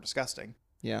it even more disgusting.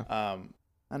 Yeah.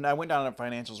 And I went down a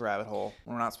financials rabbit hole.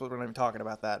 We're not even talking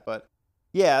about that, but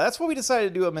yeah, that's what we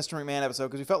decided to do a Mr. McMahon episode,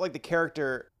 because we felt like the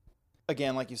character,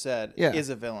 again, like you said, is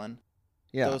a villain.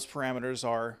 Yeah. Those parameters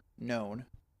are known.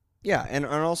 Yeah, and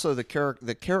also the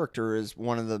character is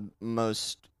one of the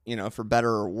most, for better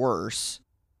or worse,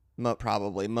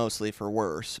 probably mostly for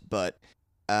worse, but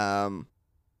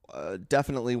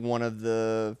definitely one of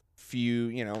the few,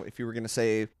 if you were going to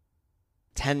say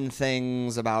 10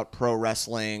 things about pro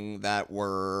wrestling that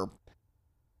were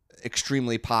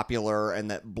extremely popular and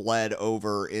that bled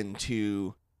over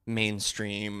into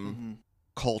mainstream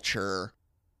culture,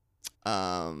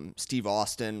 Steve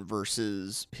Austin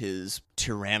versus his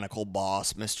tyrannical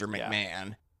boss, Mr.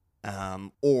 McMahon,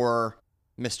 or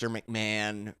Mr.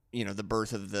 McMahon, the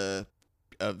birth of the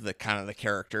kind of the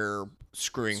character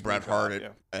screwing Bret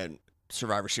Hart at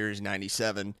Survivor Series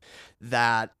 97.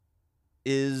 That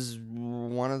is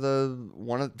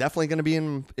definitely going to be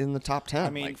in the top 10. I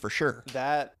mean, like, for sure.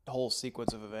 That whole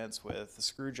sequence of events with the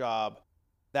screw job,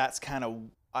 that's kind of,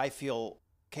 I feel,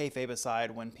 kayfabe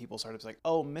aside, when people started to like,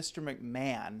 oh, Mr.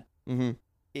 McMahon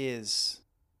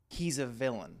he's a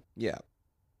villain. Yeah.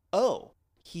 Oh,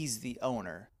 he's the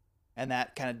owner. And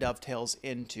that kind of dovetails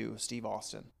into Steve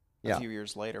Austin a few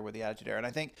years later with the Attitude Era. And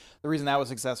I think the reason that was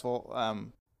successful,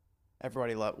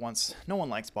 everybody no one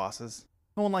likes bosses.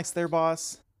 No one likes their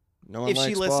boss. No one if likes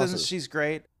she listens, bosses. she's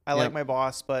great. I like my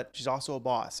boss, but she's also a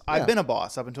boss. I've been a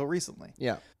boss up until recently.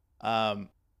 Yeah.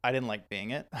 I didn't like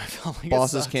being it. I felt like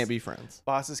bosses can't be friends.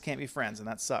 Bosses can't be friends, and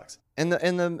that sucks.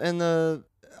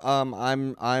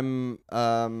 I'm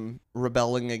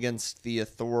rebelling against the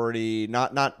authority,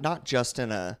 not just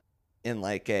in a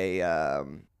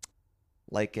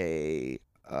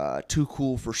too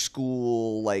cool for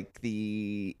school, like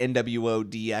the NWO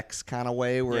DX kind of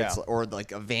way, where it's, or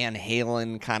like a Van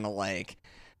Halen kind of like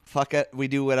fuck it, we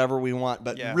do whatever we want,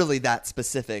 but Yeah. really that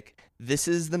specific. This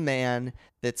is the man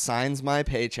that signs my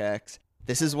paychecks.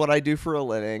 This is what I do for a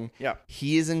living. Yeah.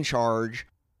 He is in charge,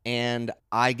 and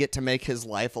I get to make his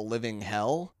life a living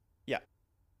hell. Yeah.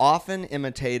 Often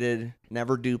imitated,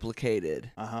 never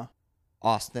duplicated. Uh-huh.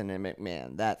 Austin and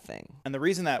McMahon, that thing. And the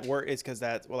reason that worked is because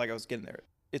that's, well, like I was getting there,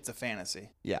 it's a fantasy.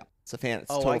 Yeah, it's a fan. It's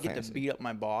Oh, total I get fantasy. to beat up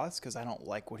my boss because I don't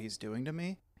like what he's doing to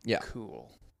me? Yeah.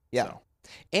 Cool. Yeah. So,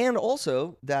 And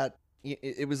also that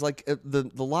it was like the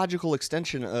logical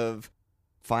extension of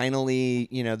finally,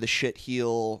 the shit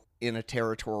heel in a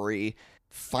territory,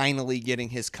 finally getting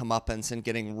his comeuppance and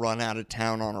getting run out of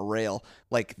town on a rail.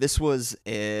 Like this was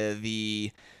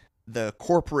the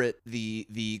corporate, the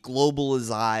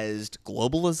globalized,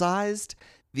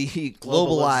 the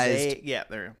globalized Yeah,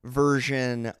 there.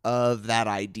 version of that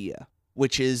idea,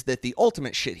 which is that the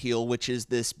ultimate shit heel, which is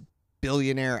this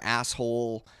billionaire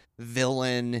asshole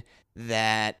villain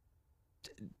that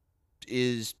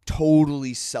is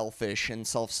totally selfish and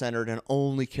self-centered and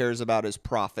only cares about his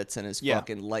profits and his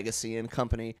fucking legacy and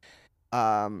company,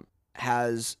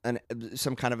 has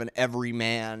some kind of an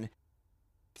everyman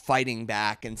fighting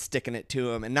back and sticking it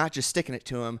to him, and not just sticking it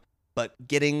to him, but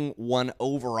getting one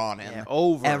over on him. Yeah,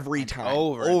 over every and time,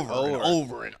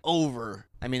 over and over.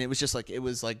 I mean, it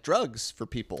was like drugs for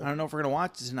people. I don't know if we're gonna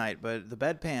watch it tonight, but the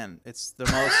bedpan, it's the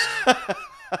most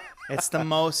it's the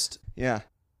most Yeah.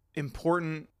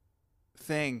 important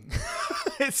thing.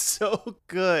 It's so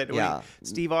good. When Yeah.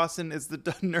 Steve Austin is the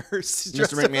nurse.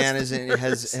 Mr.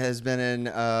 McMahon has been in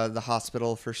the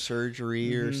hospital for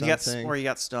surgery or something. Or he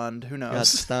got stunned. Who knows? Got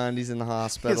stunned. He's in the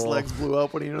hospital. His legs blew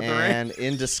up when he went in the ring. And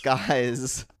in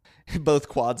disguise, both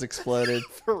quads exploded.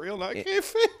 For real, not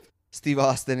kayfabe. Steve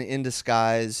Austin, in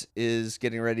disguise, is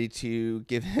getting ready to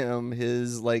give him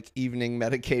his evening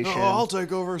medication. Oh, I'll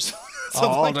take over.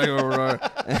 Something like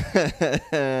that.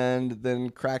 And then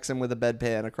cracks him with a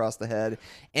bedpan across the head,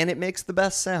 and it makes the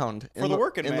best sound For the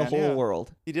working in man, the whole yeah.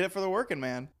 world. He did it for the working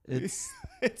man. It's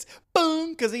It's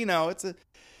boom, because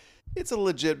it's a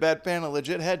legit bedpan, a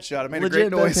legit headshot. It made Legit a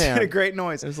great noise. bedpan. It made a great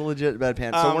noise. It was a legit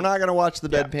bedpan. So we're not gonna watch the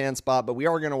yeah. bedpan spot, but we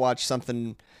are gonna watch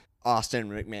something Austin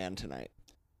McMahon tonight.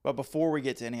 But before we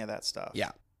get to any of that stuff,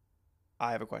 Yeah.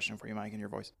 I have a question for you, Mike, in your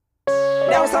voice.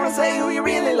 Now it's time to say who you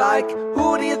really like.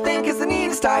 Who do you think is the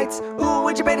neatest tights? Who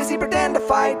would you pay to see pretend to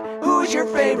fight? Who's your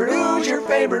favorite? Who's your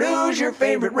favorite? Who's your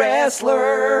favorite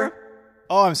wrestler?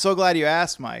 Oh, I'm so glad you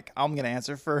asked, Mike. I'm gonna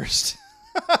answer first.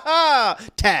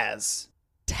 Taz.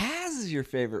 Taz is your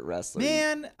favorite wrestler.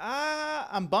 Man,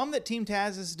 I'm bummed that Team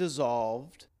Taz is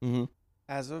dissolved Mm-hmm.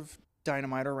 as of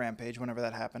Dynamite or Rampage, whenever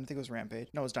that happened. I think it was Rampage.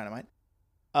 No, it was Dynamite.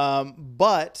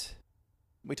 But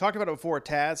we talked about it before.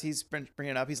 Taz, he's been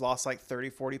bringing it up. He's lost 30,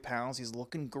 40 pounds. He's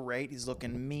looking great. He's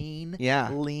looking mean, Yeah.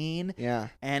 lean. Yeah.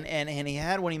 And he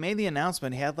had, when he made the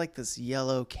announcement, he had this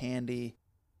yellow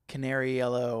canary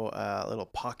yellow little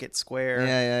pocket square.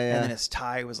 Yeah. And then his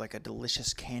tie was like a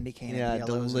delicious candy cane Yeah, of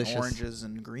yellows delicious. and oranges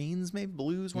and greens, maybe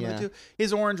blues, one of Yeah. the two.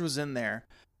 His orange was in there.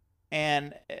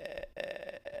 And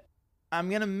I'm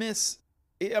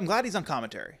glad he's on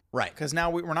commentary. Right. Because now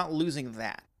we're not losing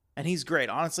that. And he's great.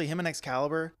 Honestly, him and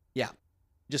Excalibur. Yeah.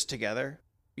 Just together.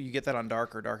 You get that on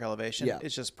Dark or Dark Elevation. Yeah.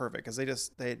 It's just perfect. Because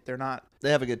they're not,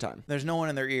 They have a good time. there's no one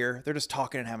in their ear. They're just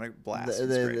talking and having a blast. It's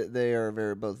great. They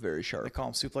are both very They sharp. call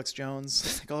him Suplex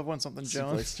Jones. They call everyone something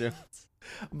Jones. Suplex Jones.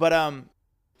 But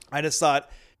I just thought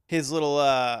his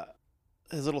little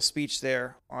speech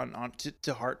there on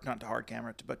to hard, not to hard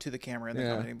camera, but to the camera in the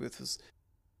Yeah. commentating booth was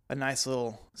a nice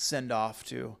little send off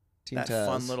to Team that Taz.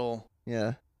 fun little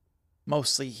Yeah.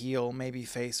 mostly heel, maybe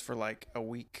face for a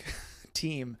week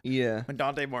team. Yeah. When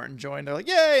Dante Martin joined, they're like,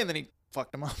 yay, and then he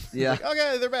fucked them up. Yeah.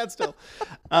 Okay, they're bad still.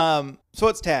 So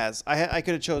it's Taz. I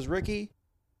could have chose Ricky.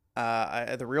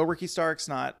 The real Ricky Starks,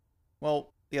 not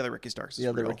the other Ricky Starks. Is The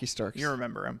other real. Ricky Starks. You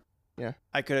remember him. Yeah.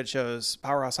 I could have chose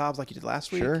Powerhouse Hobbs like you did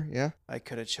last week. Sure. Yeah. I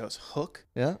could have chose Hook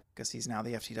Yeah. because he's now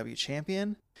the FTW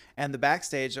champion. And the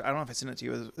backstage, I don't know if I sent it to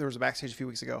you. There was a backstage a few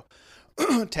weeks ago.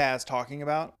 Taz talking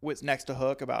about what's next to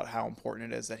Hook about how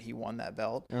important it is that he won that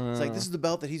belt. It's like, this is the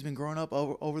belt that he's been growing up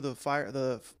over the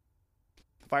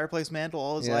fireplace mantle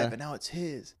all his life, and now it's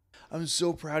his. I'm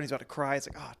so proud. He's about to cry. It's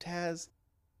like, oh, Taz,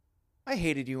 I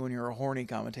hated you when you were a horny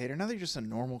commentator. Now that you're just a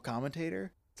normal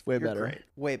commentator, It's way you're better. great.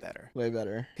 Way better. Way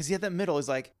better. Because he had that middle. He's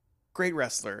like, great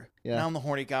wrestler. Yeah. Now I'm the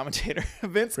horny commentator.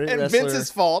 Vince, Great and wrestler. Vince's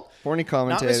fault. Horny Not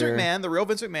commentator. Mr. McMahon. The real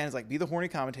Vince McMahon is like, be the horny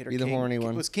commentator. Be the horny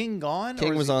one. Was King gone?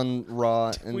 King or was he on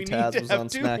Raw and We need Taz to was have on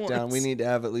two SmackDown. horns. We need to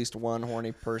have at least one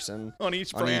horny person on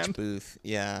each on brand? each booth.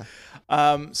 Yeah.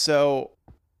 So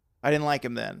I didn't like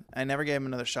him then. I never gave him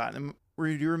another shot. And do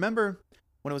you remember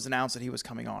when it was announced that he was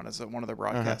coming on as one of the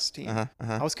broadcast team.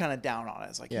 I was kind of down on it. I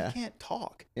was like, Yeah. he can't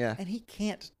talk. Yeah. And he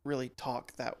can't really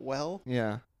talk that well,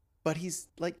 Yeah. but he's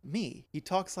like me. He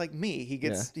talks like me. He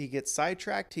gets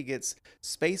sidetracked. He gets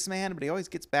spaceman, but he always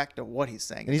gets back to what he's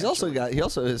saying. And he also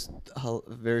eventually. is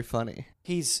very funny.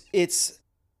 It's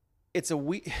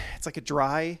like a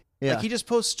dry. Yeah. Like he just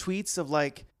posts tweets of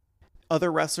like other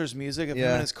wrestlers' music of him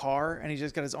Yeah. in his car, and he's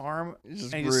just got his arm He's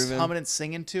just and he's just grooving. humming and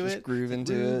singing to Just it. grooving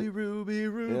to Ruby, it. Ruby,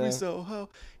 Ruby, Yeah. Soho.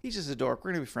 He's just a dork.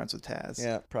 We're gonna be friends with Taz.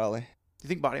 Yeah, probably. Do you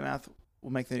think Body Math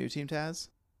will make the new team, Taz?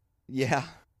 Yeah.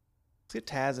 Let's get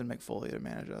Taz and Mick Foley to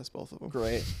manage us, both of them.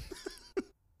 Great.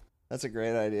 That's a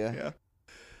great idea. Yeah.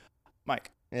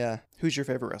 Mike, Yeah. who's your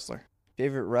favorite wrestler?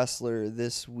 Favorite wrestler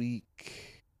this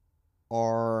week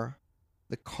are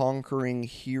the Conquering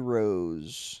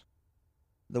Heroes,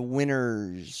 the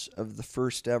winners of the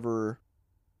first ever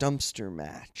dumpster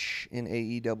match in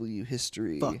AEW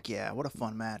history. Fuck yeah, what a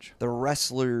fun match. The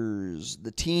Wrestlers,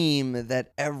 the team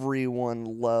that everyone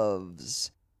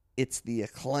loves. It's the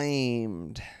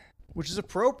Acclaimed. Which is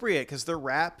appropriate because the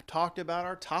rap talked about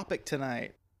our topic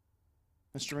tonight.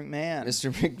 Mr. McMahon. Mr.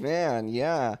 McMahon,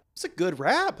 yeah. It's a good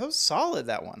rap. That was solid,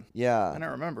 that one. I Yeah.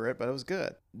 don't remember it, but it was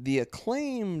good. The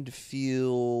Acclaimed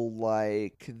feel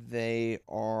like they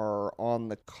are on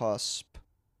the cusp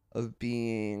of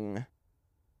being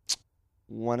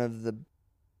one of the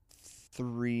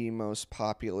 3 most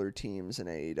popular teams in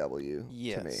AEW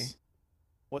Yes. to me.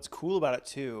 What's cool about it,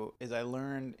 too, is I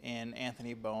learned in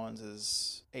Anthony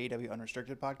Bowens' AEW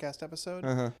Unrestricted podcast episode,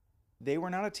 Uh-huh. they were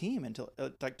not a team until,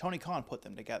 like, Tony Khan put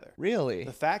them together. Really?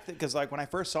 The fact that, because, like, when I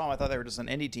first saw them, I thought they were just an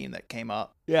indie team that came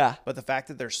up. Yeah. But the fact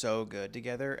that they're so good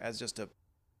together as just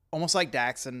almost like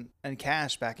Dax and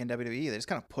Cash back in WWE, they just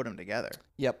kind of put them together.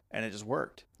 Yep. And it just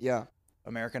worked. Yeah.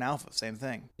 American Alpha, same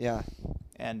thing. Yeah.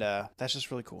 And that's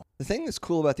just really cool. The thing that's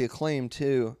cool about the Acclaim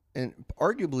too, and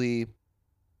arguably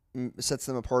sets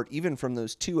them apart even from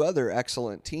those 2 other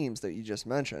excellent teams that you just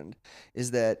mentioned,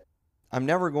 is that I'm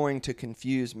never going to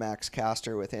confuse Max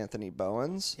Caster with Anthony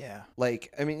Bowens. Yeah.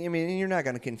 Like, I mean, you're not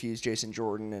going to confuse Jason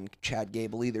Jordan and Chad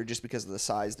Gable either, just because of the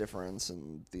size difference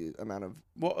and the amount of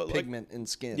Well, pigment in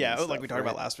skin. yeah, and like stuff, we talked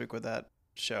right? about last week with that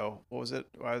show. What was it?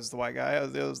 I was the white guy.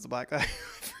 It was the black guy. I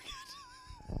forget.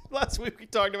 Last week we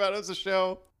talked about it as a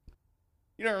show.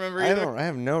 You don't remember either? I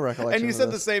have no recollection. And you of said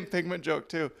the this. same pigment joke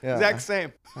too. Yeah. Exact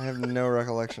same. I have no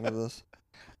recollection of this.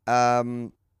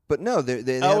 But no,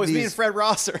 they Oh, have it was me these- and Fred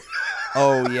Rosser.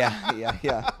 Oh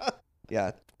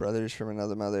yeah, brothers from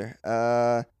another mother.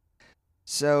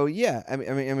 So yeah, I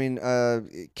mean,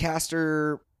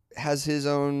 Caster has his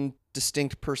own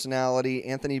distinct personality.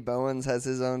 Anthony Bowens has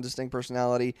his own distinct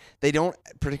personality. They don't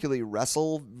particularly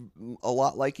wrestle a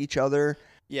lot like each other.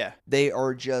 Yeah. They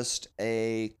are just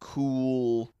a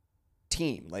cool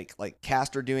team. Like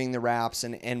Caster doing the raps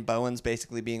and Bowens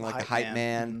basically being like the hype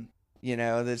man. Mhm. You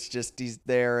know, that's just he's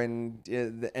there and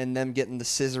them getting the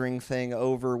scissoring thing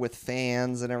over with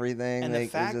fans and everything. And Like, the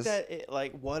it's fact just- that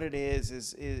like what it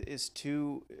is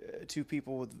two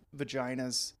people with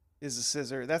vaginas is a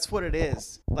scissor. That's what it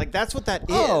is. Like that's what that is.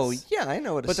 oh yeah, I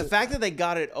know what. But the fact that they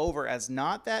got it over as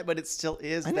not that, but it still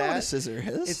is I know what a that. scissor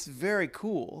is. It's very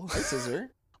cool. a scissor.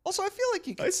 Also, I feel like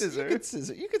you A could scissor. You could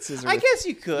scissor. You could scissor. I with- guess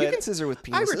you could. You can scissor with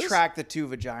I penises. retract the 2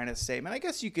 vaginas statement. I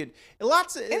guess you could.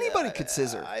 Lots of Anybody could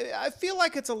scissor. I feel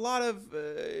like it's a lot of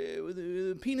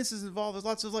penises involved. There's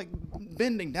lots of like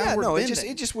bending Yeah, downward. no, bending.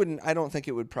 it just wouldn't. I don't think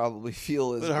it would probably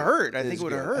feel as. It would hurt. I think as it would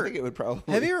good. I hurt. think it would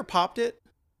probably. Have you ever popped it?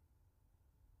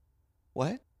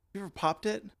 What? You ever popped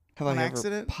it? Have On I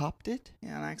accident? ever popped it?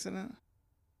 Yeah, on accident.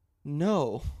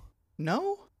 No.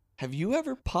 No. Have you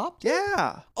ever popped it?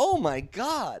 Yeah. Oh my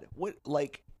god! What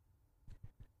like?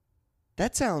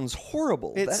 That sounds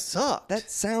horrible. It sucked.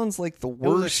 That sounds like the It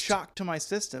was a worst. shock to my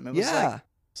system. It was Yeah,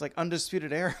 it's like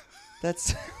undisputed era. that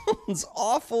sounds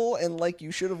awful, and like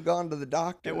you should have gone to the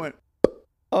doctor. It went.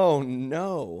 Oh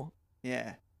no!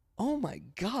 Yeah. Oh my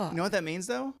god! You know what that means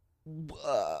though?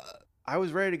 I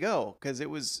was ready to go because it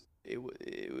was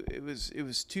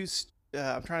too.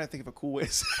 I'm trying to think of a cool way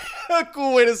to say a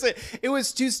cool way to say it. It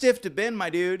was too stiff to bend, my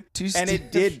dude. Too And stiff.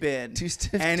 it did bend. Too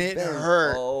stiff, And to it bend.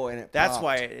 hurt. Oh, and it. That's popped.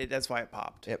 why it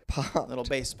popped. it popped. Little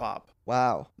bass pop.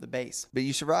 Wow! The bass. But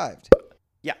you survived.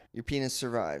 Yeah. Your penis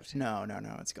survived, No,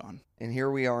 it's gone. and here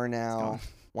we are now. gone.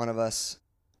 One of us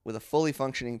with a fully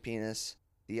functioning penis.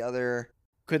 The other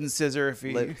Couldn't scissor if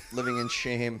he living in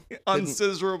shame.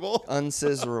 unscissorable.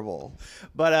 Unscissorable.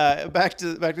 But back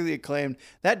to the Acclaimed.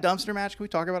 That dumpster match. Can we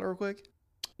talk about it real quick?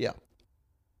 Yeah.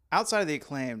 Outside of the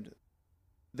Acclaimed,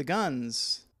 the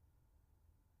Guns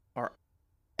are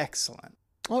excellent.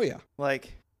 Oh yeah.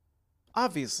 Like,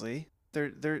 obviously,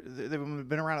 they've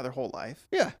been around their whole life.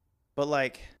 Yeah. But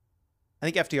like, I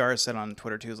think FDR said on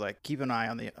Twitter too, is like, keep an eye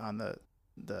on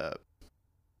the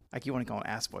I keep wanting to call them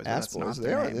Ass Boys. Ass Boys.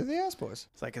 They're the Ass Boys.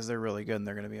 It's like, because they're really good and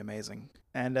they're going to be amazing.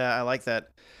 And I like that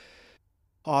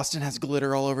Austin has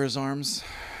glitter all over his arms.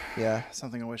 Yeah.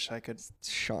 Something I wish I could.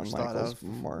 Shawn thought Michaels of.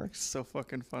 marks. So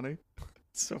fucking funny.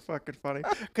 So fucking funny.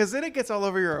 Because then it gets all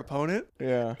over your opponent.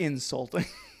 Yeah. Insulting.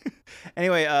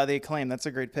 Anyway, the Acclaim. That's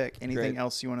a great pick. Anything Great.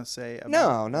 else you want to say about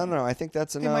No. I think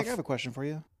that's Hey, enough. Mike, I have a question for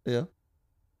you. Yeah.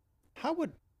 How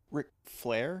would Ric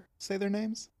Flair say their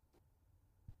names?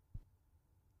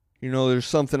 You know, there's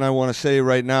something I want to say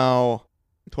right now,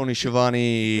 Tony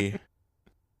Schiavone.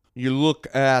 You look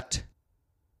at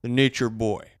the Nature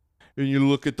Boy, and you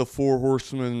look at the Four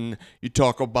Horsemen. You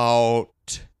talk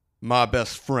about my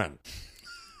best friend,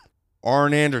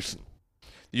 Arn Anderson,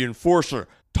 the Enforcer,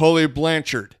 Tully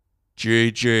Blanchard,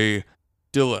 J.J.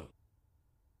 Dillon.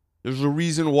 There's a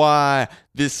reason why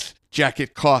this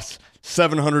jacket costs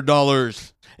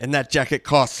 $700, and that jacket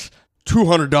costs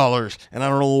 $200, and I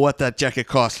don't know what that jacket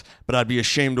costs, but I'd be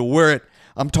ashamed to wear it.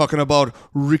 I'm talking about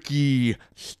Ricky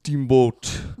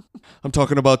Steamboat. I'm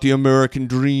talking about the American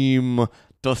Dream,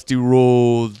 Dusty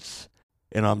Rhodes,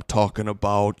 and I'm talking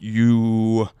about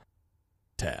you,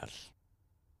 Taz.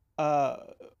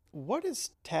 What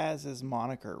is Taz's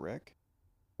moniker, Rick?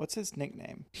 What's his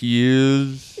nickname? He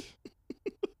is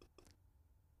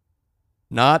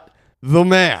not the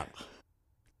man,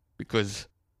 because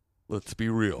let's be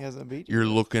real. He hasn't beat you. You're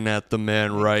looking at the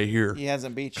man right here. He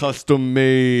hasn't beat you. Custom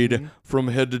made Mhm. from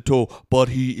head to toe, but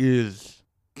he is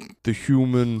the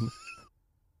human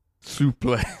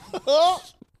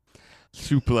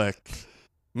suplex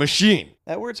machine.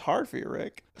 That word's hard for you,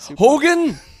 Rick.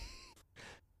 Hogan,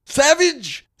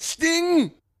 Savage,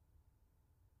 Sting,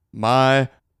 my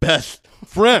best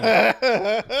friend,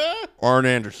 Arn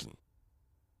Anderson,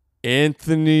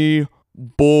 Anthony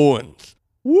Bowens,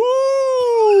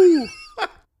 woo,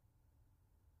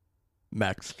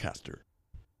 Max Caster,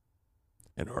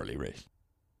 and Harley Race.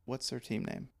 What's their team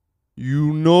name?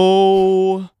 You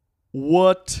know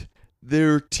what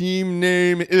their team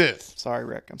name is? Sorry,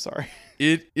 Rick. I'm sorry.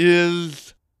 It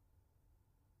is,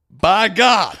 by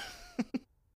God,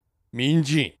 Mean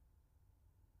Gene.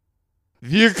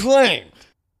 The Acclaimed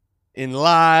in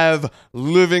live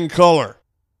living color.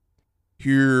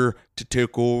 Here to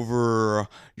take over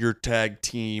your tag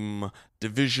team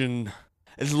division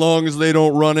as long as they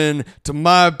don't run into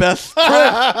my best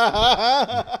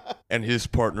friend and his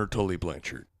partner, Tully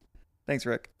Blanchard Thanks,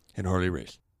 Rick. and Harley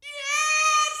Race.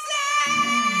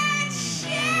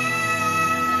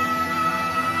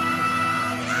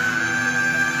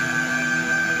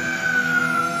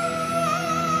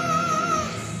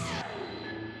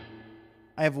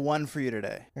 I have one for you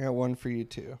today, I got one for you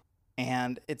too.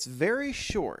 and it's very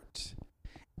short,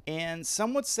 and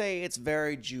some would say it's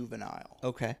very juvenile.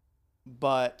 Okay.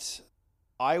 But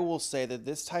I will say that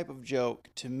this type of joke,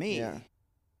 to me, Yeah.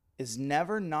 is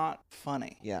never not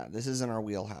funny. Yeah, this is in our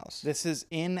wheelhouse. This is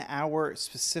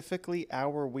specifically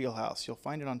our wheelhouse. You'll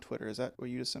find it on Twitter. Is that what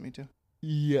you just sent me to?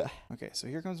 Yeah. Okay, so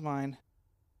here comes mine.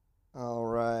 All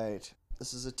right.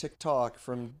 This is a TikTok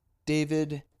from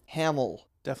David Hamill.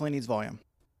 Definitely needs volume.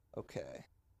 Okay.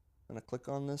 I'm going to click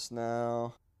on this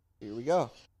now. Here we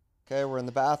go. Okay, we're in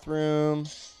the bathroom.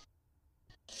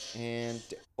 And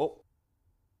oh.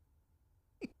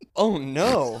 Oh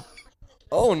no.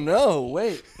 Oh no.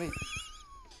 Wait.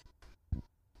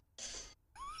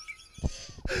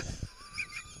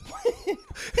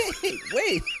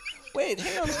 Wait,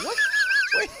 hang on. What?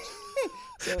 Wait.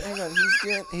 So hang on,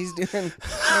 he's doing hang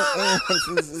on,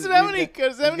 Does it have any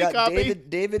copy?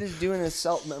 David is doing a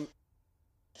Does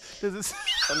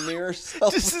a mirror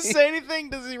selfie. it say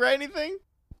anything? Does he write anything?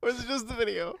 Or is it just the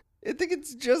video? I think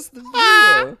it's just the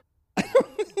video. I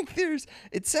don't think there's.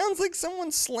 It sounds like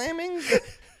someone slamming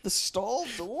the stall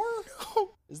door.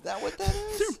 Is that what that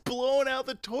is? They're blowing out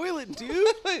the toilet, dude.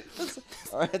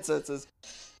 All right, so it says.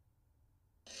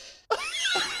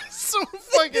 So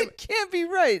fucking. It can't be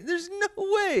right. There's no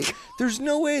way. There's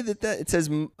no way that it says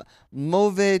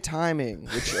mauvais timing,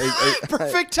 which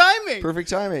Perfect timing. perfect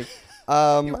timing.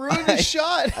 You ruined the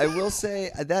shot. I will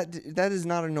say that is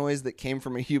not a noise that came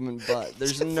from a human butt.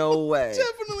 There's no way.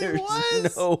 Definitely There's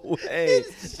was. no way,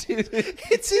 dude.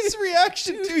 It's his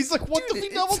reaction too. He's like, "What Dude, if he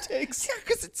it's- double takes?" Yeah,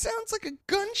 because it sounds like a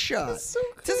gunshot. It's so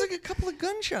It sounds like a couple of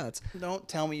gunshots. Don't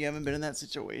tell me you haven't been in that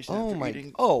situation. Oh after my!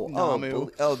 eating Namu. Namu.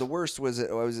 The worst was it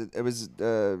was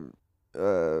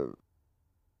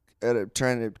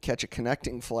trying to catch a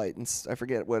connecting flight, and I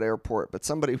forget what airport, but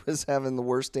somebody was having the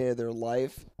worst day of their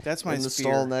life. That's my in the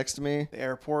fear. stall next to me. The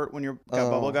airport, when you're got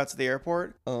bubble guts at the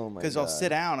airport. Oh my god! Because I'll sit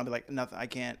down, I'll be like, nothing, I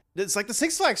can't. It's like the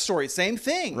Six Flags story, same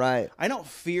thing. Right. I don't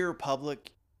fear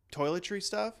public toiletry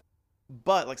stuff,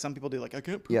 but like some people do, like I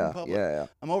can't poop in Yeah, public. yeah.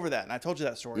 I'm over that, and I told you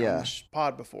that story Yeah. on the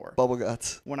pod before. Bubble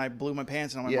guts. When I blew my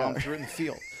pants and my Yeah. mom threw it in the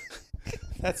field.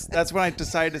 That's when I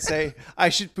decided to say I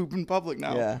should poop in public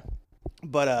now. Yeah.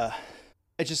 But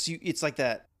it's like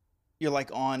that. You're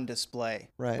like on display,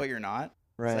 Right. but you're not.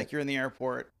 Right. It's like you're in the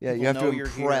airport. Yeah, people you have know to you're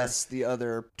impress the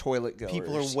other toilet goers. here.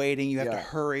 People are waiting. You have to Yeah.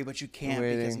 hurry, but you can't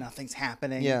because Waiting. nothing's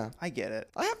happening. Yeah. I get it.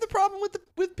 I have the problem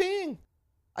with peeing.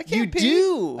 I You can't pee.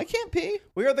 do. I can't pee.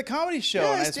 We were at the comedy show, Yeah,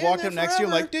 and I I just stand walked there up next to you.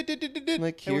 I'm forever. like, "Did."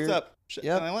 Like, Hey, what's here- up?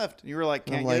 Yep. And I left. You were like,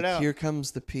 I'm can't like, get it out. here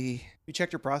comes the pee. You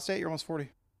checked your prostate. You're almost 40.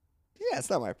 Yeah, it's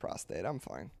not my prostate. I'm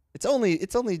fine. It's only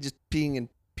just peeing in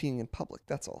public.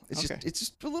 That's all. It's Okay.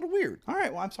 just a little weird. All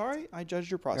right. Well, I'm sorry. I judged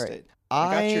your prostate.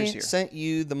 I got yours here. sent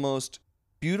you the most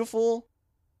beautiful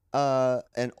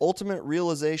and ultimate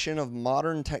realization of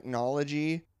modern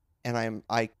technology, and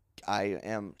I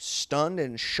am stunned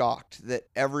and shocked that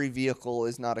every vehicle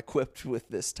is not equipped with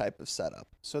this type of setup.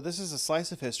 So this is a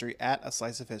slice of history a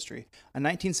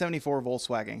 1974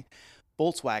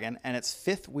 Volkswagen, and its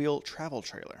fifth wheel travel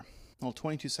trailer. A little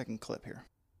 22-second clip here.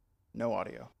 No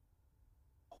audio.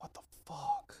 What the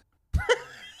fuck?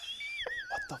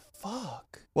 What the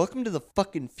fuck? Welcome to the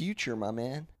fucking future, my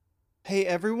man. Hey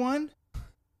everyone,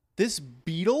 this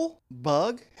Beetle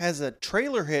bug has a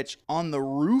trailer hitch on the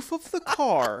roof of the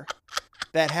car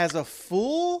that has a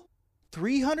full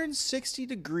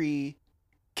 360-degree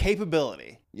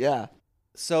capability. Yeah.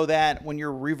 So that when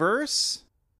you're reverse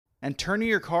and turning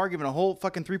your car, giving a whole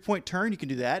fucking 3-point turn, you can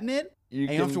do that in it. And you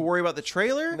don't have to worry about the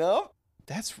trailer. No.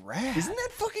 That's rad. Isn't that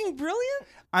fucking brilliant?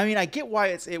 I mean, I get why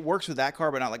it works with that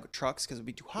car, but not like with trucks because it'd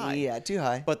be too high. Yeah, too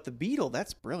high. But the Beetle,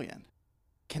 that's brilliant.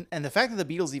 And the fact that the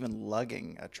Beetle's even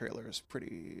lugging a trailer is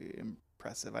pretty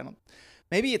impressive.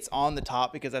 Maybe it's on the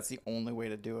top because that's the only way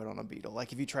to do it on a Beetle.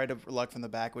 Like if you tried to lug from the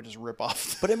back, it would just rip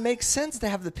off. But it makes sense to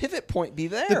have the pivot point be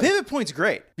there. The pivot point's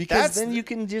great because then you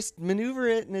can just maneuver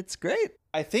it and it's great.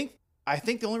 I think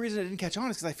the only reason it didn't catch on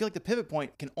is because I feel like the pivot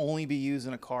point can only be used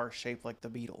in a car shaped like the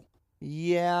Beetle.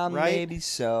 Yeah, Right? maybe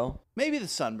so. Maybe the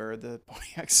Sunbird, the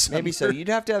Pontiac Sunbird. Maybe so. You'd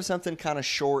have to have something kind of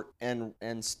short and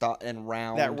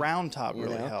round. That round top you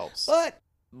really know? helps. But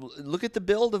look at the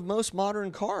build of most modern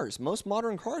cars. Most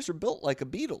modern cars are built like a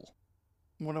Beetle.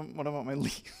 What about my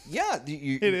Leaf? Yeah,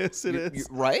 It is.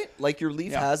 right. Like your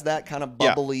Leaf Yeah. has that kind of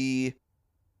Yeah. bubbly,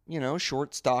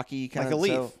 short, stocky kind Like of a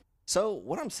Leaf. So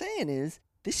what I'm saying is,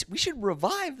 we should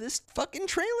revive this fucking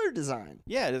trailer design.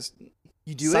 Yeah, just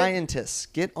you do Scientists,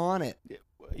 get on it, it.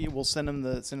 We'll send them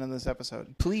this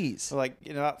episode. please. So like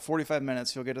in about 45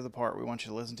 minutes, you'll get to the part we want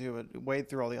you to listen to, but wade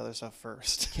through all the other stuff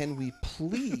first. Can we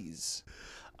please?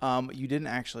 You didn't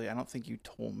actually. I don't think you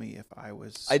told me if I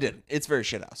was. I did. It's very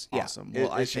shithouse. Awesome. Yeah,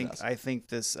 Well, it's shithouse. I think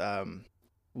this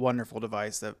wonderful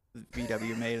device that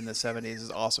VW made in the 70s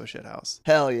is also shithouse.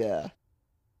 Hell yeah.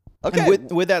 Okay. Okay.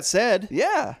 With that said,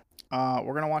 yeah.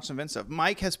 we're gonna watch some Vince stuff.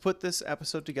 Mike has put this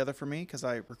episode together for me because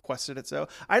I requested it. So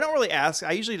I don't really ask.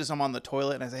 I usually just I'm on the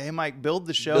toilet and I say, "Hey, Mike, build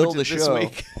the show Build the this show.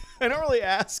 week." I don't really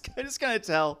ask. I just kind of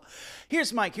tell.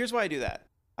 Here's Mike. Here's why I do that.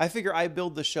 I figure I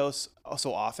build the show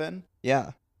so often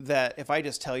Yeah. that if I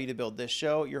just tell you to build this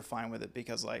show, you're fine with it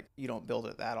because like you don't build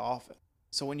it that often.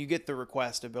 So when you get the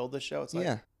request to build the show, it's like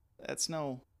Yeah. that's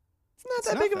no. It's not It's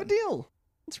that big of a nothing. deal.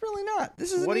 It's really not.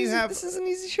 This is What do you have- This is an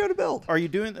easy show to build. Are you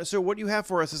doing so? What do you have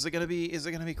for us? Is it gonna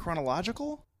be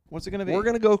chronological? What's it gonna be? We're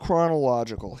gonna go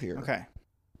chronological here. Okay.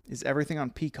 Is everything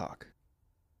on Peacock?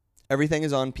 Everything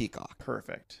is on Peacock.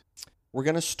 Perfect. We're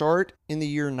gonna start in the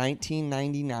year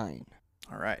 1999.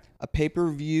 All right. A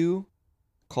pay-per-view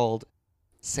called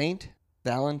St.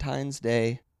 Valentine's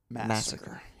Day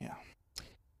Massacre. Yeah.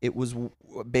 It was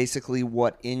basically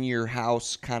what In Your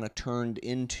House kind of turned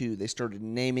into. They started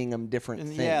naming them different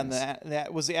things. Yeah, and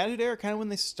that was the Attitude Era kind of when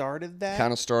they started that.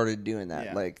 Kind of started doing that.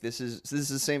 Yeah. Like this is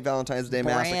St. Valentine's Day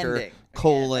Massacre Branding.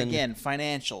 colon Again,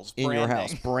 financials. In Your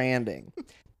House branding. branding.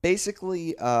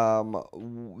 Basically,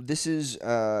 this is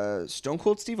Stone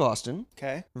Cold Steve Austin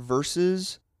Okay.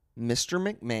 versus Mr.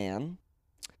 McMahon,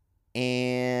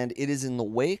 and it is in the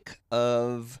wake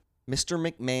of Mr.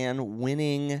 McMahon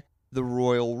winning the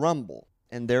Royal Rumble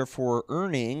and therefore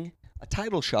earning a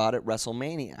title shot at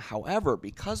WrestleMania. However,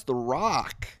 because The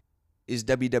Rock is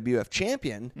WWF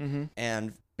champion Mm-hmm.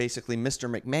 and basically Mr.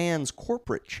 McMahon's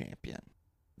corporate champion,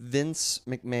 Vince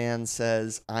McMahon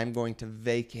says, I'm going to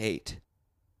vacate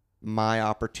my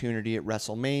opportunity at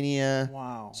WrestleMania.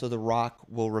 Wow. So The Rock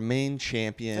will remain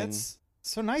champion. That's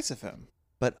so nice of him.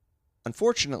 But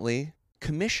unfortunately,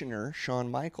 Commissioner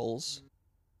Shawn Michaels,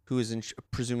 who is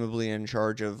presumably in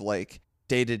charge of like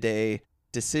day-to-day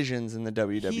decisions in the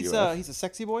WWF. He's a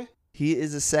sexy boy. He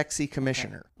is a sexy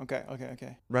commissioner Okay.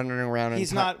 running around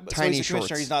He's in not tiny he's a shorts.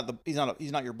 commissioner.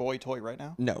 He's not your boy toy right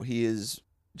now. No, he is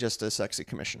just a sexy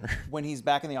commissioner. When he's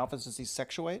back in the office, does he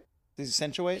sexuate? Does he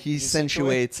accentuate? He Does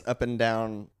accentuate? accentuates up and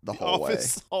down the hallway.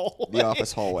 The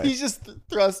office hallway. He's just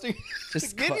thrusting.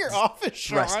 Just Get in your office,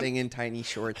 Sean. thrusting in tiny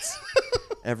shorts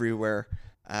everywhere.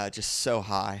 Just so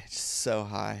high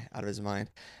out of his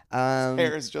mind.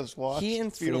 Hair is just washed. He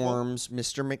It's beautiful. informs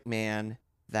Mr. McMahon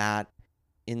that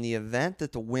in the event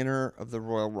that the winner of the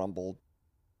Royal Rumble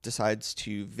decides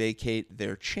to vacate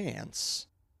their chance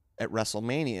at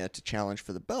WrestleMania to challenge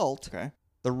for the belt, Okay.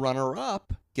 the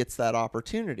runner-up gets that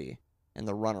opportunity. And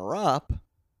the runner-up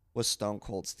was Stone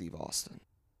Cold Steve Austin.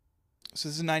 So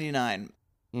this is 99.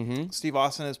 Mm-hmm. Steve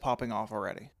Austin is popping off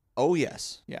already. Oh,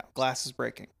 yes. Yeah. Glass is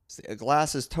breaking. A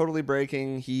glass is totally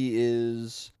breaking. He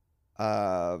is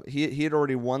he had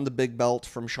already won the big belt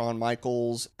from Shawn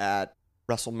Michaels at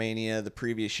WrestleMania the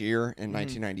previous year in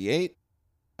 1998.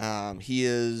 He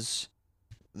is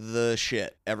the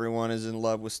shit. Everyone is in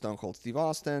love with Stone Cold Steve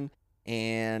Austin,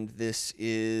 and this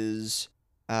is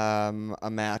a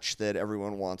match that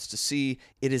everyone wants to see.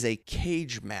 It is a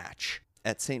cage match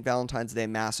at St. Valentine's Day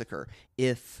Massacre.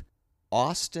 If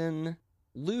Austin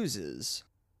loses,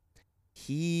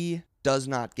 he does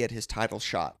not get his title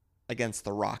shot against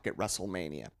The Rock at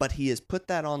WrestleMania. But he has put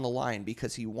that on the line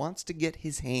because he wants to get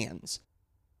his hands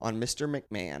on Mr.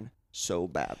 McMahon so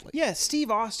badly. Yeah,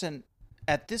 Steve Austin,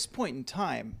 at this point in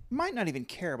time, might not even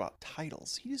care about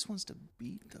titles. He just wants to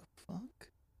beat the fuck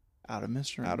out of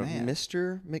Mr. Out of McMahon.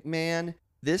 Mr. McMahon.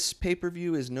 This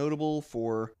pay-per-view is notable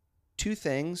for two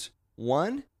things.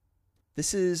 One,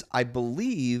 this is, I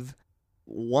believe,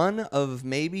 one of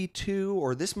maybe two,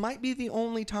 or this might be the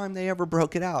only time they ever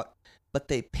broke it out. But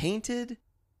they painted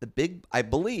the big, I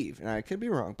believe, and I could be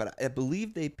wrong, but I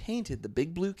believe they painted the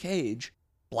big blue cage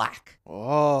black.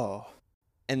 Oh.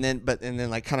 And then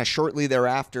like kind of shortly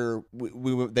thereafter,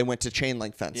 they went to chain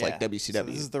link fence like WCW. So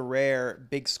this is the rare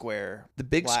big square. The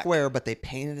big black. square, but they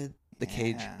painted the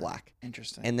cage Yeah. black.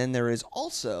 Interesting. And then there is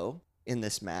also in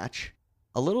this match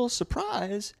a little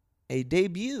surprise, a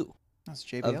debut That's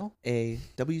JBL. of a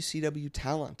WCW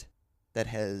talent that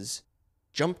has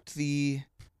jumped the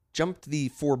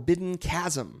forbidden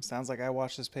chasm. Sounds like I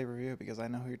watched this pay-per-view because I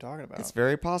know who you're talking about. It's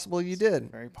very possible you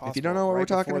did. Very possible. If you don't know what Right we're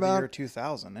talking before the about, year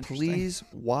 2000. Interesting. please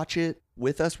watch it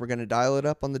with us. We're going to dial it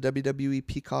up on the WWE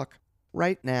Peacock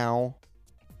right now,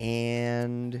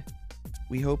 and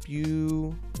we hope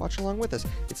you watch along with us.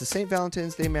 It's the St.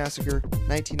 Valentine's Day Massacre,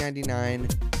 1999,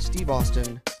 Steve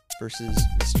Austin versus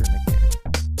Mr. McMahon.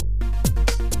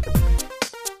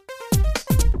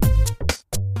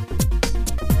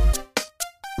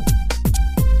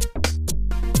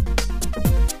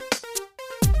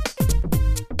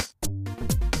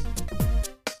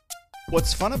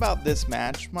 What's fun about this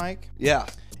match, Mike, Yeah.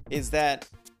 is that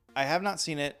I have not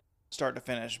seen it start to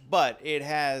finish, but it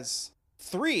has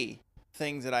 3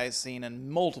 things that I've seen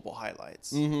in multiple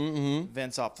highlights. Mm-hmm.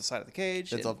 Vince off the side of the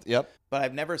cage. Yep. But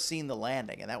I've never seen the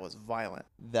landing, and that was violent.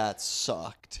 That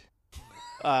sucked.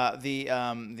 The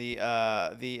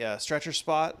stretcher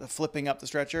spot, the flipping up the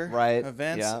stretcher, Right. of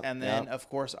Vince, Yeah, and then yeah. of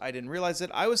course I didn't realize it.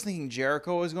 I was thinking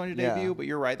Jericho was going to Yeah. debut, but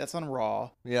you're right, that's on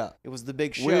Raw. Yeah. It was the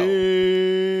big show. Will.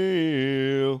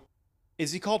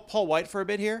 Is he called Paul White for a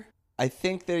bit here? I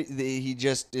think he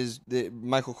just is.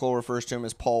 Michael Cole refers to him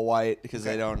as Paul White because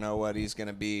Okay. they don't know what he's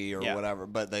gonna be or Yeah. whatever.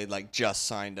 But they like just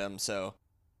signed him, so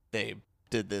they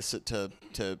did this to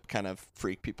kind of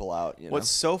freak people out. You know? What's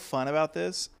so fun about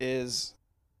this is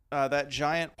that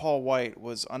giant Paul White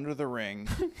was under the ring.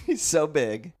 He's so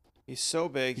big. He's so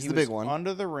big. He's He the was big one.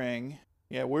 under the ring.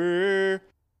 Yeah, we're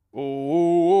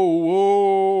oh.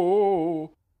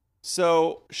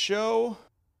 So show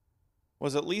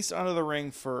was at least under the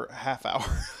ring for a half hour.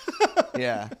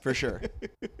 Yeah, for sure.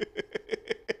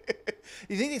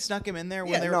 You think they snuck him in there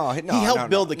when Yeah, they were? He helped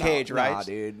build the cage, right?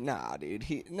 Nah, dude.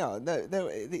 He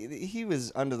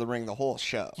was under the ring the whole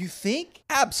show. You think?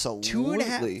 Absolutely.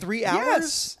 2.5, 3 Yes,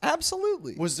 hours?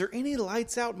 absolutely. Was there any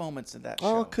lights out moments in that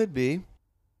show? Oh, could be.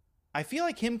 I feel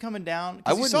like him coming down.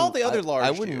 I Because you saw the other large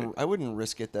I wouldn't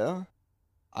risk it though.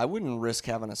 I wouldn't risk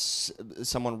having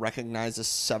someone recognize a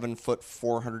 7 foot,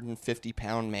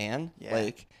 450-pound man. Yeah.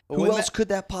 Like, But who wouldn't else that- could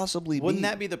that possibly be? Wouldn't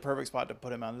that be the perfect spot to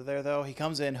put him under there, though? He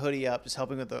comes in, hoodie up, just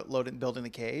helping with the building the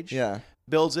cage. Yeah.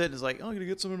 Builds it, and is like, oh, I'm going to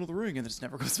get someone into the ring, and then just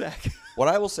never goes back. What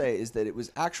I will say is that it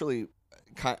was actually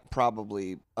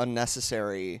probably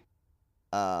unnecessary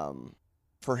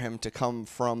for him to come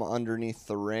from underneath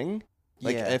the ring.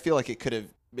 Like, Yeah. I feel like it could have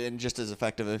been just as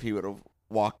effective if he would have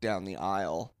walked down the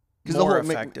aisle. Because More the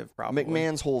whole effective, probably.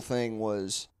 McMahon's whole thing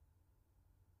was,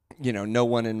 none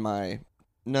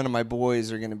of my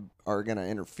boys are gonna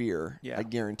interfere. Yeah. I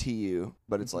guarantee you.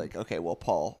 But it's like, okay, well,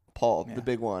 Paul, Yeah. the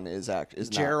big one is not.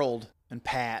 Gerald and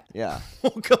Pat Yeah. will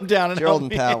come down and Gerald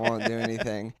help and Pat me. won't do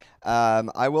anything.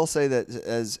 I will say that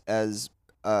as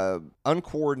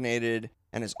uncoordinated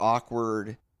and as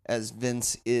awkward as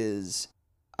Vince is,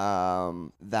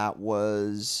 that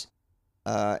was.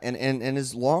 And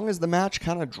as long as the match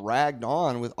kind of dragged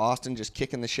on with Austin just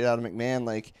kicking the shit out of McMahon,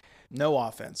 like No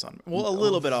offense on Well, a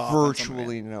little bit of offense on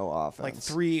virtually McMahon. no offense.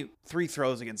 Like three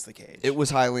throws against the cage. It was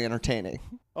highly entertaining.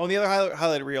 Oh, and the other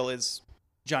highlight reel is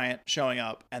Giant showing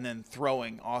up and then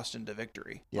throwing Austin to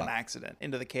victory Yeah. on accident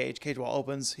into the cage. Cage wall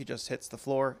opens. He just hits the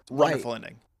floor. It's a Right. wonderful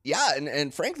ending. Yeah,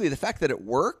 and frankly, the fact that it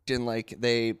worked and like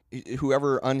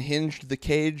whoever unhinged the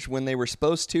cage when they were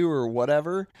supposed to or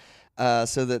whatever,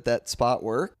 so that spot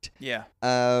worked. Yeah.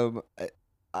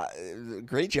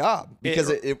 Great job because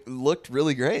it looked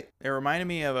really great. It reminded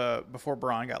me of before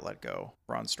Braun got let go,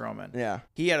 Braun Strowman. Yeah.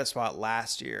 He had a spot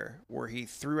last year where he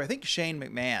threw, I think, Shane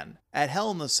McMahon at Hell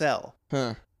in the Cell.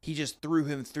 Huh. He just threw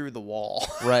him through the wall.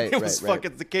 Right. It was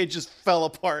fucking, the cage just fell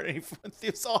apart. And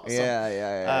it was awesome.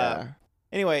 Yeah.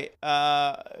 Anyway,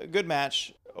 good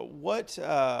match. We're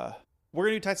going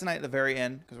to do Tights Tonight at the very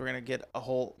end because we're going to get a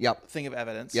whole thing of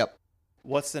evidence. Yep.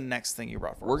 What's the next thing you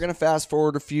brought for us? We're gonna fast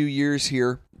forward a few years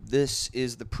here. This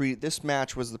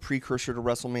match was the precursor to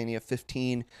WrestleMania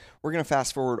 15. We're gonna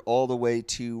fast forward all the way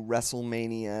to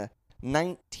WrestleMania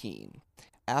 19.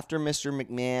 After Mr.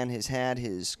 McMahon has had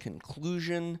his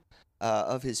conclusion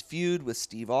of his feud with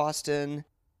Steve Austin,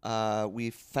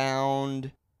 we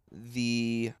found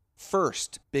the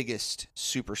first biggest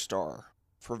superstar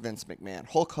for Vince McMahon.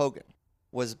 Hulk Hogan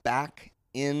was back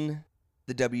in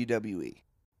the WWE.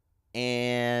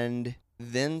 And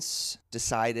Vince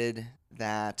decided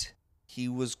that he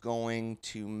was going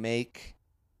to make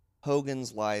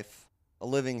Hogan's life a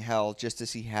living hell just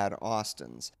as he had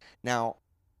Austin's. Now,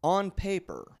 on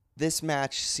paper, this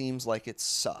match seems like it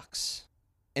sucks.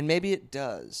 And maybe it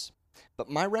does. But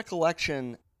my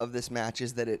recollection of this match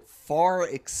is that it far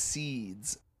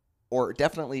exceeds, or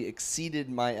definitely exceeded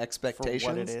my expectations. For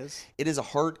what it is? It is a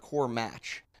hardcore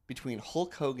match between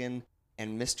Hulk Hogan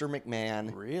and Mr.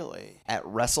 McMahon. Really? At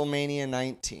WrestleMania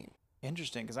 19.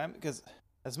 Interesting, because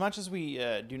as much as we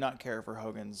do not care for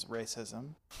Hogan's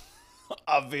racism,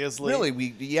 obviously, Really,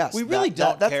 we really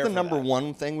don't That's care the for number that.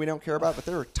 one thing we don't care about, but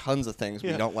there are tons of things we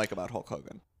Yeah. don't like about Hulk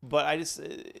Hogan. But I just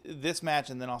this match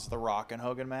and then also the Rock and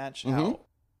Hogan match, how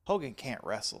Hogan can't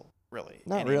wrestle really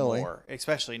Not anymore,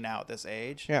 especially now at this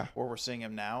age, Yeah. where we're seeing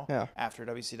him now Yeah. after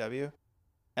WCW,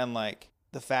 and like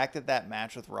the fact that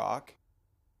match with Rock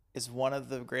is one of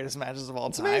the greatest matches of all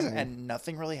time, amazing. and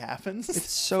nothing really happens.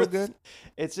 It's so good.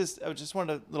 It's just I just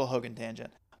wanted a little Hogan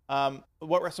tangent.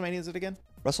 What WrestleMania is it again?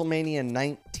 WrestleMania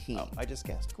 19. Oh, I just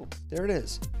guessed. Cool. There it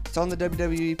is. It's on the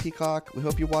WWE Peacock. We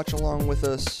hope you watch along with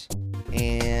us,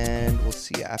 and we'll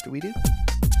see you after we do.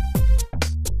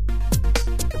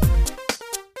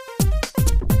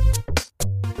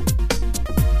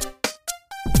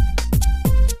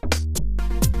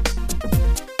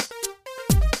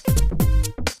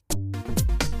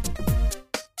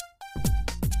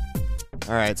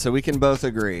 All right, so we can both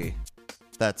agree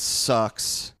that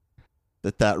sucks,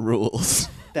 that rules.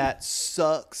 That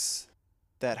sucks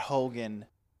that Hogan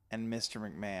and Mr.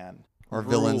 McMahon Are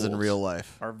villains in rules. real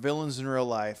life. Are villains in real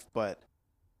life, but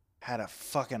had a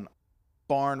fucking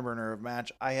barn burner of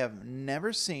match I have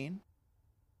never seen.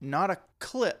 Not a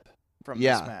clip from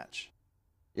this match.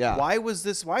 Yeah. Why has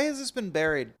this been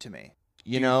buried to me?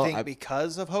 You Do know, think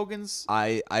because of Hogan's?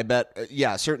 I bet,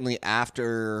 certainly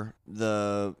after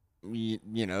Hogan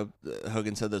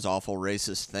said those awful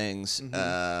racist things.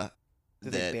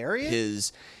 Did they bury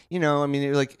it?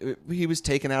 He was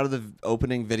taken out of the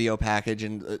opening video package,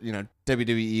 and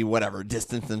WWE whatever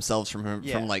distanced themselves from him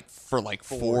for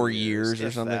 4 years or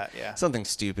if something, that, yeah. something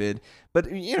stupid.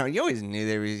 But you always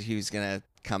knew he was gonna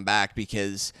come back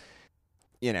because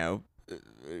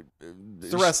It's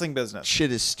the wrestling business.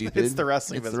 Shit is stupid. It's the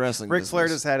wrestling business. The wrestling Ric Flair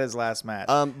business. just had his last match.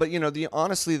 But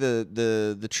honestly,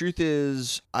 the truth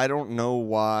is, I don't know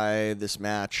why this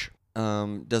match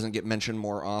doesn't get mentioned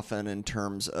more often in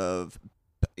terms of,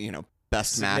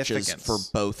 best matches for Significance.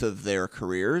 both of their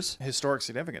careers. Historic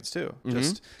significance too. Mhm.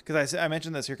 Just because I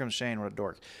mentioned this. Here comes Shane. What a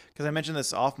dork. Because I mentioned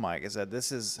this off mic. Is that this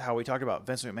is how we talked about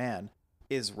Vince McMahon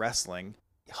is wrestling.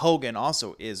 Hogan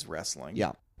also is wrestling.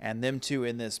 Yeah. And them two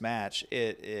in this match,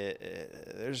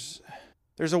 there's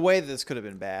a way that this could have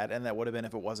been bad, and that would have been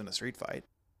if it wasn't a street fight.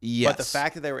 Yes. But the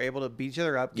fact that they were able to beat each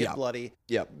other up, get Yeah. bloody,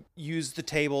 Yep. use the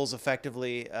tables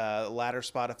effectively, ladder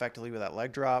spot effectively with that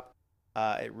leg drop,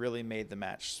 it really made the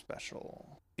match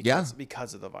special.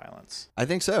 Because of the violence. I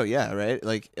think so. Yeah. Right.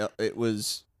 Like it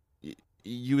was.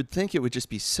 You would think it would just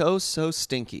be so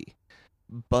stinky,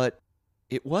 but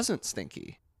it wasn't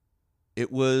stinky.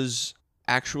 It was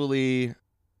actually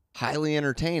highly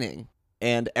entertaining,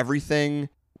 and everything,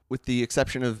 with the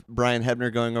exception of Brian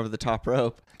Hebner going over the top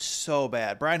rope. So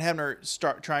bad. Brian Hebner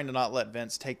trying to not let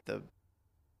Vince take the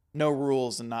no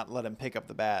rules and not let him pick up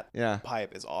the bat. Yeah.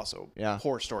 Pipe is also Yeah.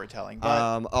 poor storytelling.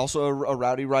 But Also a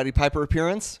Rowdy Roddy Piper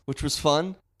appearance, which was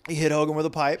fun. he hit Hogan with a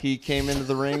pipe. He came into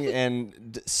the ring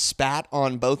and spat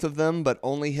on both of them, but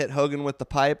only hit Hogan with the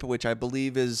pipe, which I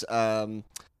believe is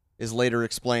later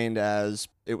explained as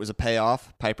it was a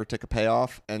payoff. Piper took a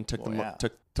payoff and took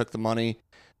the money,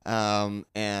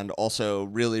 and also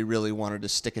really, really wanted to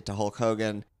stick it to Hulk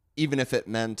Hogan, even if it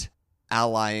meant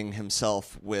allying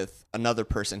himself with another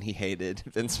person he hated,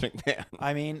 Vince McMahon.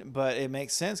 I mean, but it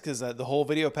makes sense because the whole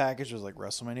video package was like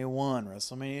WrestleMania 1,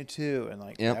 WrestleMania 2, and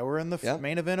like Yep. now we're in the Yep.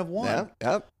 main event of 1.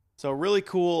 Yep. So really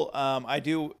cool. I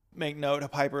do make note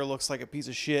Piper looks like a piece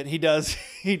of shit. He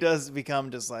does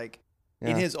become just like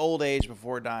in Yeah. his old age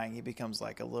before dying, he becomes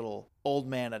like a little old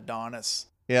man Adonis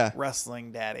Yeah.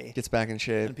 wrestling daddy. Gets back in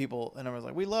shape. And everyone's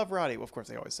like, we love Roddy. Well, of course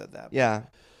they always said that. Yeah.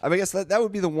 I mean, I guess that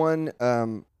would be the one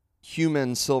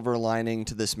human silver lining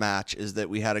to this match, is that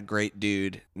we had a great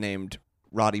dude named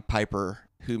Roddy Piper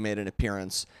who made an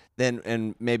appearance.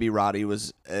 And maybe Roddy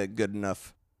was good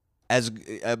enough,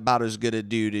 about as good a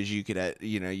dude as you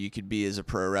could be as a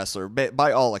pro wrestler,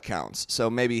 by all accounts.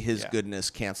 So maybe his goodness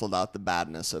canceled out the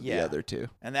badness of the other two.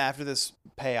 And after this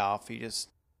payoff, he just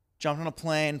jumped on a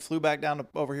plane, flew back down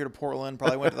over here to Portland,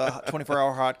 probably went to the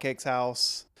 24-hour Hotcakes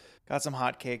house, got some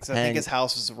hotcakes. I think his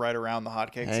house was right around the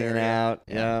Hotcakes Hanging area. out.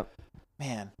 Yeah.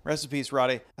 Man, rest in peace,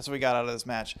 Roddy. That's what we got out of this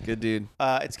match. Good dude.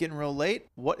 It's getting real late.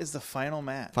 What is the final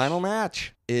match? Final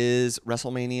match is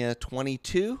WrestleMania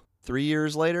 22. 3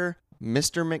 years later,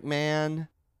 Mr. McMahon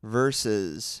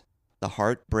versus the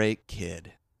Heartbreak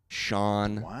Kid,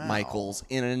 Shawn Michaels,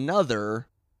 in another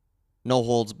no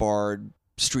holds barred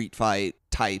street fight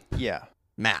type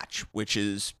match, which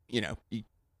is,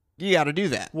 you got to do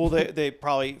that. Well, they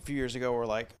probably a few years ago were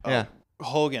like, oh, Yeah.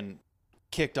 Hogan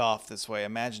kicked off this way.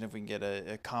 Imagine if we can get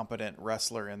a competent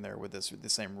wrestler in there with the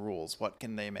same rules. What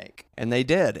can they make? And they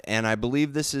did. And I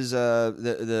believe this is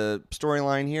the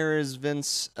storyline here is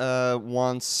Vince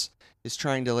is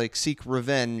trying to like seek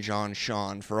revenge on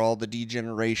Shawn for all the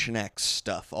D-Generation X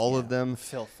stuff. All of them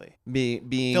Filthy.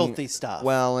 being Filthy stuff.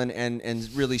 Well, and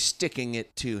really sticking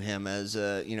it to him as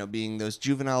being those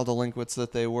juvenile delinquents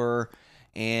that they were.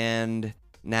 And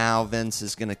now Vince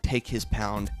is going to take his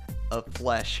pound of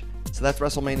flesh. So that's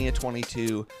WrestleMania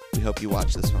 22. We hope you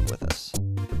watch this one with us.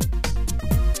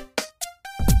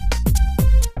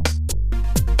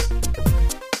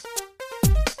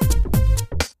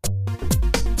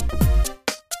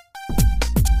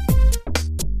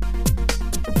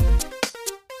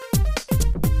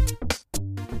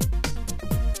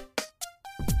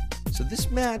 So this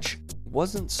match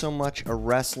wasn't so much a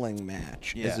wrestling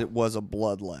match as it was a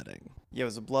bloodletting. Yeah, it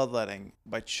was a bloodletting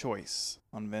by choice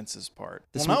on Vince's part.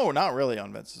 This No, not really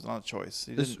on Vince's. Not a choice.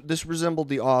 He didn't- This resembled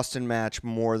the Austin match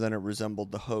more than it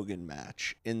resembled the Hogan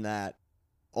match, in that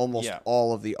almost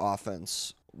all of the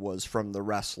offense was from the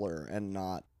wrestler and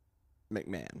not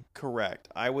McMahon. Correct.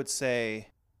 I would say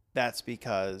that's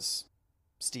because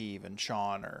Steve and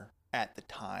Shawn are, at the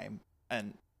time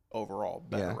and overall,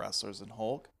 better wrestlers than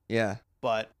Hulk. Yeah,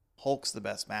 But Hulk's the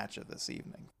best match of this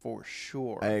evening, for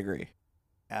sure. I agree.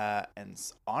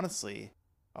 Honestly,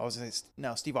 I was going to say,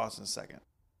 no, Steve Austin's second.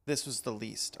 This was the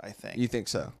least, I think. You think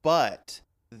so? But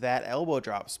that elbow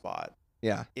drop spot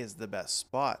Yeah. is the best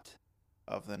spot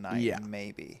of the night, Yeah.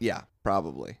 maybe. Yeah,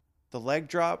 probably. The leg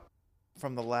drop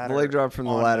from the ladder. The leg drop from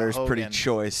the on ladder is pretty Hogan,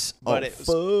 choice. But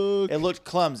Oh, fuck. it looked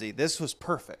clumsy. This was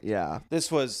perfect. Yeah.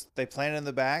 This was, they planted in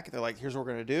the back. They're like, here's what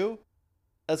we're going to do.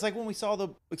 It's like when we saw the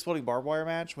exploding barbed wire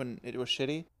match when it was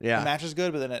shitty. Yeah. The match was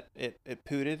good, but then it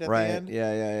pooted at Right. the end.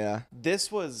 Yeah.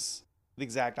 This was the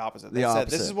exact opposite. The They said,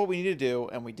 this opposite. is what we need to do,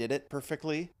 and we did it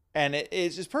perfectly. And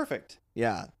it's just perfect.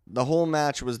 Yeah. The whole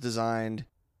match was designed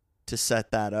to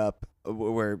set that up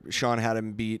where Sean had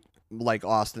him beat like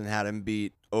Austin had him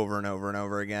beat over and over and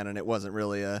over again, and it wasn't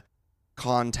really a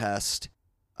contest.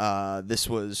 This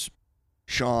was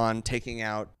Sean taking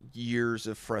out years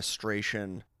of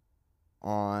frustration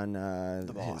on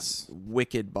The boss. his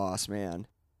wicked boss man.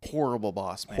 Horrible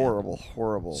boss man.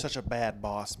 Horrible. Such a bad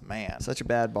boss man. Such a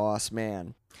bad boss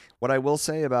man. What I will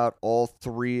say about all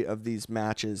three of these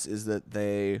matches is that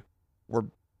they were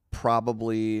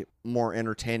probably more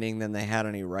entertaining than they had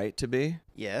any right to be.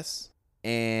 Yes.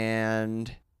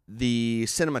 And the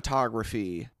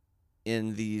cinematography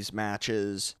in these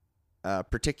matches,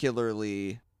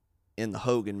 particularly in the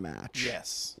Hogan match,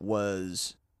 Yes.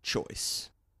 was choice.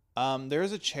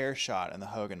 There's a chair shot in the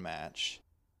Hogan match.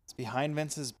 It's behind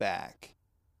Vince's back,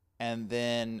 and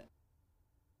then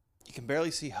you can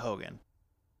barely see Hogan.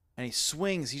 And he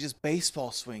swings, he just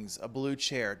baseball swings a blue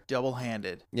chair,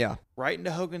 double-handed, Yeah. right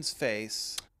into Hogan's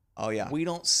face. Oh, yeah. We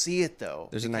don't see it, though.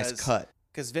 There's a nice cut.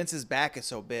 Because Vince's back is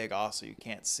so big, also, you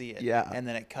can't see it. Yeah. And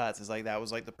then it cuts. It's like, that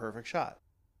was like the perfect shot.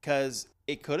 Because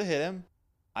it could have hit him.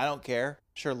 I don't care.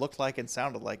 Sure looked like and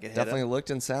sounded like it hit Definitely him. looked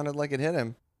and sounded like it hit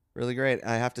him. Really great.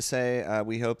 I have to say,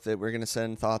 we hope that we're going to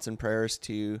send thoughts and prayers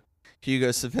to Hugo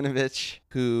Savinovich,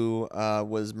 who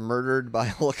was murdered by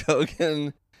Hulk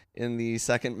Hogan in the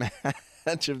second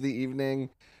match of the evening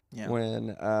Yeah.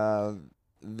 when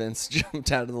Vince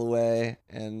jumped out of the way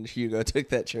and Hugo took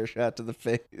that chair shot to the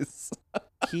face.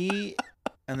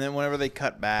 And then whenever they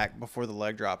cut back before the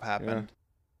leg drop happened,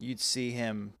 you'd see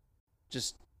him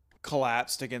just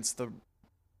collapsed against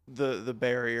the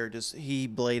barrier. Just he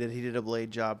did a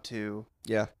blade job too,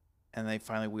 Yeah. and they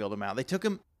finally wheeled him out. They took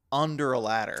him under a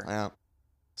ladder, Yeah.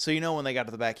 so when they got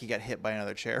to the back, he got hit by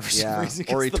another chair for some Yeah. reason.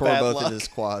 Or he against the tore bad both luck. of his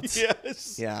quads.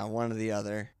 Yes. Yeah, one or the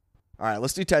other. All right,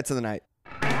 let's do Tights of the Night.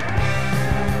 Tights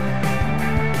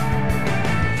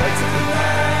of the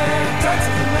night, tights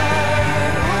of the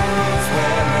night, oh,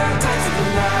 swear, tights of the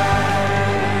night.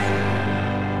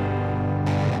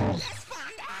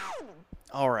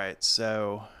 All right,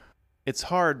 so it's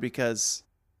hard because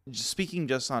speaking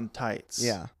just on tights,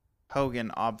 Yeah.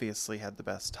 Hogan obviously had the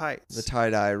best tights. The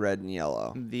tie-dye red and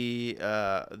yellow. The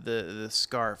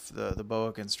scarf, the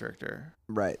boa constrictor,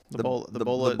 Right. The bola- the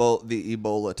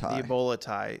Ebola tie. the Ebola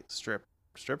tie stripper.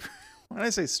 Why did I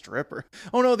say stripper?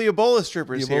 Oh no, the Ebola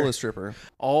stripper The is Ebola here. stripper.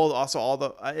 All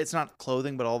the it's not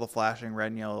clothing, but all the flashing red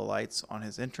and yellow lights on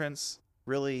his entrance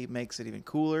really makes it even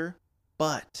cooler.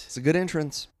 But It's a good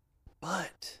entrance.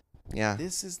 Yeah.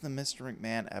 this is the Mr.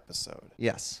 McMahon episode,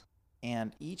 Yes.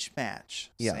 and each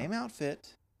match, Yeah. same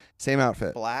outfit, Same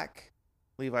outfit. black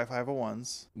Levi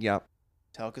 501s. Yep.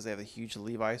 Tell because they have a huge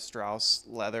Levi Strauss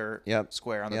leather Yep.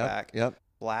 square on the Yep. back. Yep.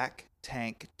 Black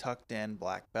tank tucked in,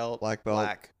 black belt, Black belt.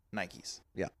 black Nikes.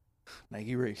 Yeah.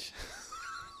 Nike reach.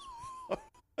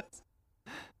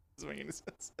 Doesn't make any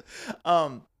sense.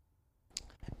 And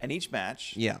each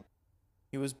match, Yeah.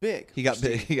 he was big. He got for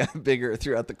big. Steve. He got bigger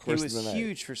throughout the He course was of the night.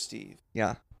 huge for Steve.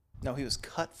 Yeah. No, he was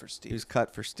cut for Steve. He was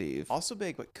cut for Steve. Also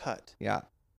big, but cut. Yeah.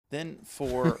 Then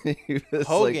for He was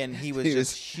Hogan, like- he was he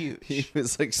just was- huge. He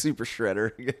was like super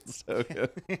shredder against Hogan.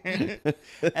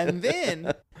 And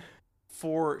then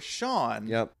for Sean,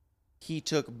 Yep. he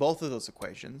took both of those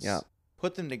equations, Yep.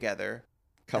 put them together,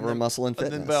 Cover then- muscle and and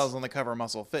fitness. then Bell's on the cover of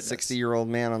Muscle Fitness. 60-year-old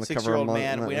man on the cover of 60-year-old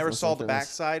man. We never Muscle saw the Fitness.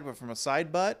 backside, but from a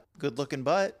side butt, good looking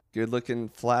butt. Good looking,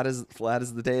 flat as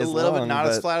the day A is little long. bit not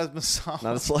as but flat as Masao.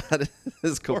 Not as flat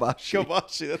as Kobashi.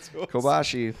 Kobashi, that's cool.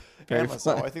 Kobashi. And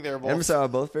Masao. I think they were both Masao,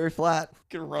 both very flat.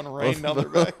 can run rain down their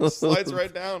back. Slides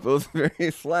right down. Both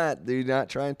very flat. Do not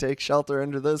try and take shelter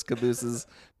under those cabooses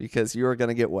because you are going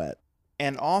to get wet.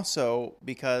 And also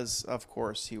because, of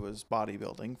course, he was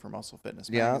bodybuilding for Muscle Fitness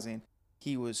Yeah. magazine.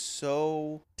 He was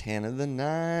so Tan of the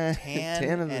night.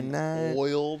 tan of the and night.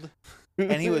 oiled.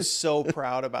 And he was so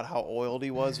proud about how oiled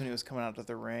he was when he was coming out to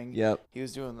the ring. Yep. He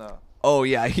was doing the Oh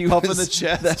yeah, he puffing was the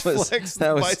chest, That was flex,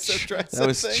 that was bicep, ch- tricep that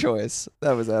was thing. choice.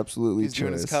 That was absolutely He's choice.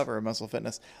 doing his cover of Muscle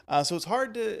Fitness. So it's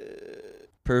hard to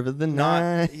Perv of the not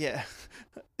night. yeah.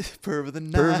 Perv of the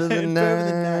night. Perv of the Perv of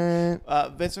the night.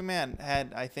 night. Vince McMahon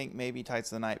had, I think, maybe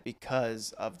tights of the night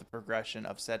because of the progression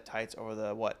of said tights over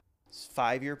the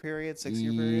 5-year period,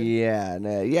 6-year period. Yeah,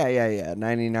 no, yeah.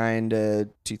 99 to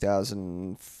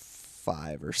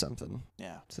 2005 or something.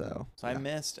 Yeah. So I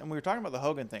missed, and we were talking about the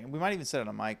Hogan thing. We might even said it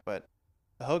on mic, but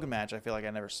the Hogan match, I feel like I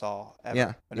never saw ever.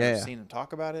 Yeah, I've never yeah. seen him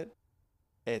talk about it.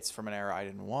 It's from an era I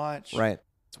didn't watch. right.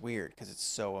 It's weird because it's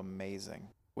so amazing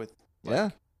with Yeah.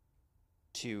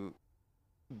 two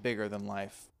bigger than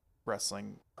life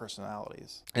wrestling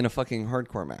personalities In a fucking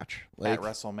hardcore match. Like at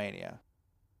WrestleMania.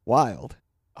 wild.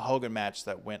 a Hogan match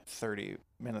that went 30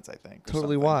 minutes, I think. or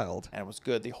Totally something. wild. And it was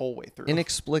good the whole way through.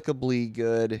 Inexplicably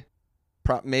good.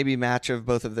 Maybe match of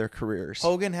both of their careers.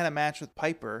 Hogan had a match with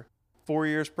Piper 4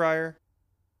 years prior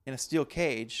in a steel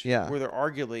cage. Yeah. Where they're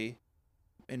arguably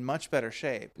in much better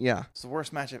shape. Yeah. It's the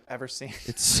worst match I've ever seen.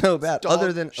 It's so bad. Dog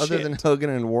Other than shit. Hogan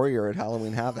and Warrior at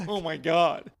Halloween Havoc. Oh my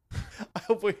God. I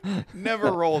hope we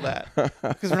never roll that.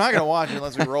 Because we're not going to watch it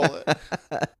unless we roll it.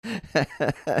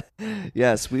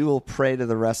 Yes, we will pray to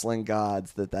the wrestling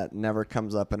gods that never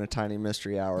comes up in a Tiny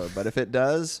Mystery Hour. But if it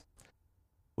does,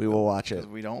 we will watch it. Because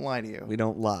we don't lie to you. We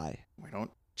don't lie. We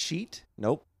don't cheat.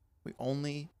 Nope. We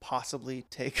only possibly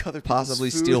take other people's Possibly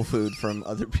food. steal food from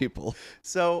other people.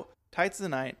 So, Tights of the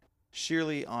Night,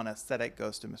 sheerly on aesthetic,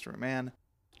 goes to Mr. McMahon.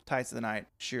 Tights of the Night,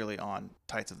 sheerly on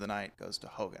Tights of the Night, goes to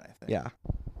Hogan, I think. Yeah.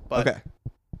 But Okay.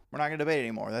 we're not going to debate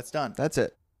anymore. That's done. That's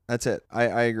it. I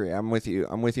agree. I'm with you.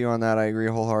 I'm with you on that. I agree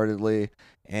wholeheartedly.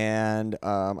 And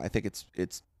I think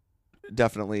it's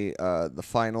definitely the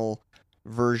final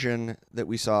version that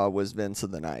we saw was Vince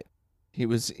of the Night. He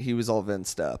was all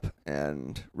Vinced up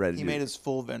and ready. He made his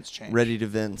full Vince change. ready to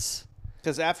Vince.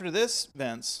 Because after this,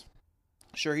 Vince,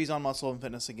 sure, he's on Muscle and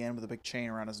Fitness again with a big chain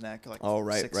around his neck. Like Oh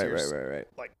right, 6 right, years, right.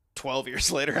 Like 12 years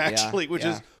later, actually, which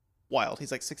yeah. is wild.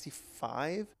 He's like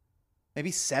 65, maybe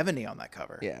 70 on that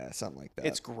cover. Yeah, something like that.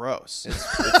 It's gross.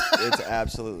 It's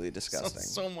absolutely disgusting.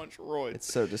 so much roid.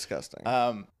 It's so disgusting.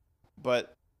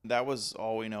 But that was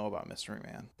all we know about Mr.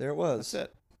 McMahon. There it was. That's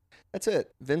it. That's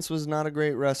it. Vince was not a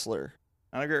great wrestler.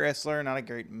 Not a great wrestler, not a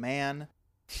great man.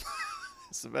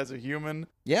 As a human.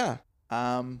 Yeah.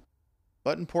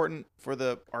 But important for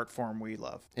the art form we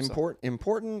love. So,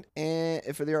 Important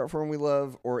for the art form we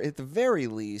love, or at the very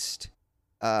least,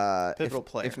 pivotal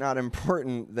player. If not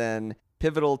important, then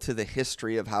pivotal to the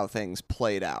history of how things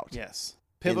played out. Yes.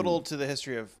 Pivotal to the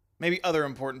history of maybe other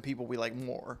important people we like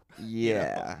more.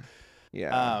 Yeah.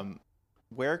 Yeah.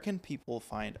 Where can people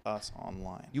find us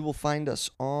online? You will find us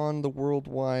on the World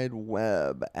Wide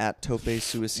Web at Tope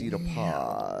Suicida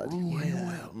Pod.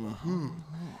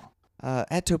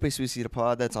 At Tope Suicida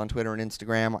Pod. That's on Twitter and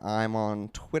Instagram. I'm on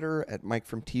Twitter at Mike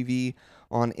from TV,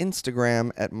 on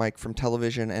Instagram at Mike from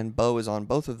Television, and Bo is on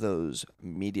both of those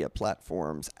media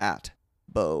platforms at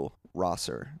Bo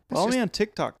Rosser. Follow me on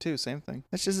TikTok too. Same thing.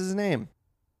 That's just his name.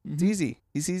 It's easy.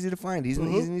 He's easy to find. He's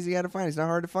an easy guy to find. He's not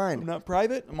hard to I'm find. not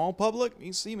private. I'm all public. You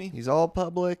can see me. He's all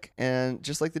public, and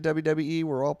just like the WWE,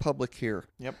 we're all public here.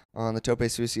 Yep. On the Tope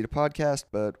Suicida podcast,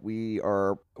 but we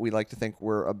like to think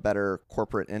we're a better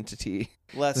corporate entity.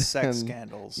 Less sex than-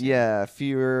 scandals. Yeah,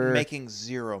 fewer. Making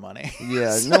zero money.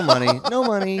 Yeah, no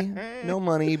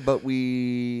money, but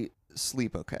we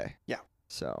sleep okay. Yeah.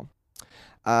 So,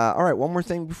 all right, one more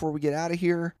thing before we get out of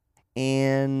here,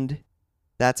 and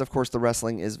that's, of course, the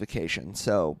Wrestling is Vacation.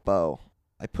 So, Bo,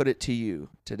 I put it to you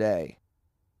today,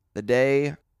 the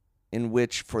day in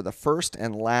which, for the first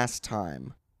and last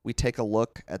time, we take a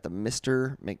look at the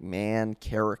Mr. McMahon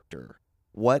character.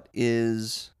 What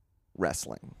is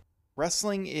wrestling?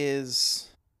 Wrestling is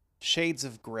shades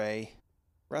of gray.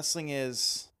 Wrestling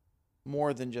is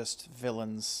more than just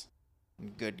villains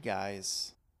and good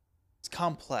guys. It's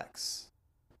complex.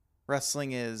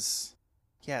 Wrestling is,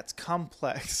 it's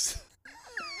complex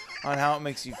on how it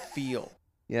makes you feel.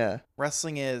 Yeah,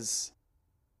 Wrestling is,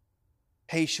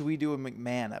 hey, should we do a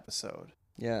McMahon episode?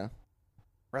 yeah,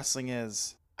 Wrestling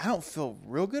is, I don't feel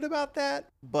real good about that,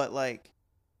 but like,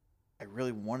 I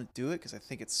really want to do it because I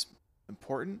think it's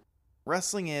important.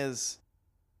 Wrestling is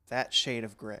that shade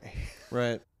of gray.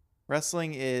 right.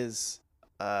 Wrestling is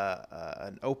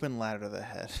an open ladder to the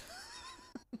head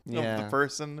of Yeah. the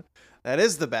person that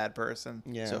is the bad person.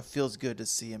 Yeah. So it feels good to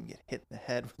see him get hit in the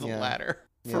head with Yeah. a ladder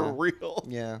Yeah. for real.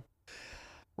 Yeah.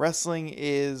 Wrestling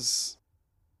is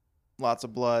lots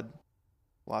of blood,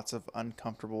 lots of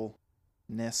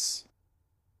uncomfortableness.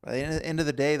 By the end of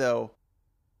the day, though,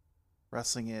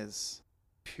 wrestling is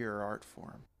pure art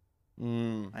form.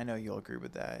 I know you'll agree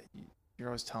with that. You're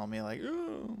always telling me, like,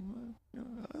 oh,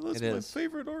 that's It my is.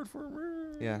 favorite art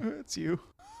form. Yeah. It's you.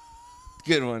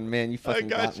 Good one, man. You I fucking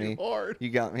got you me. hard. You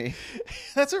got me.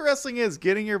 That's what wrestling is,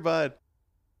 getting your bud,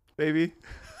 baby.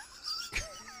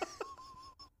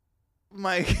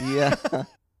 Mike, Yeah.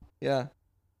 Yeah.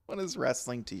 what is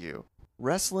wrestling to you?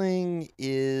 Wrestling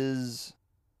is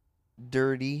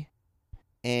dirty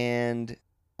and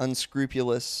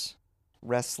unscrupulous.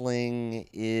 Wrestling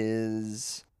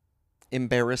is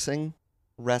embarrassing.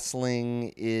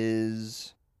 Wrestling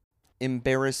is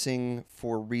embarrassing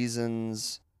for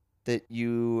reasons that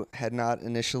you had not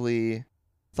initially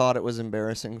thought it was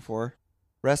embarrassing for.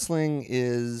 Wrestling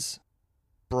is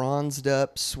bronzed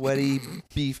up, sweaty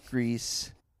beef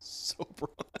grease So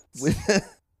bronze.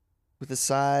 with a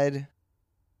side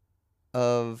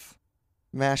of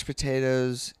mashed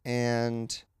potatoes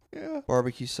and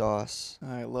barbecue sauce.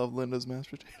 I love Linda's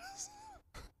mashed potatoes.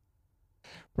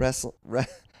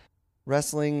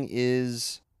 Wrestling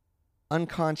is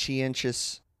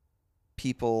unconscientious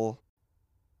people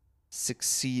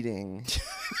succeeding.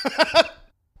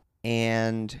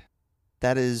 And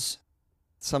that is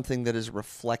something that is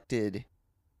reflected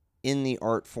in the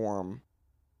art form,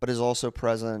 but is also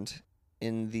present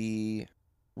in the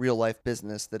real life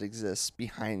business that exists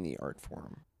behind the art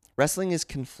form. Wrestling is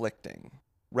conflicting.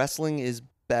 Wrestling is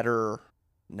better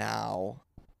now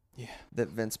that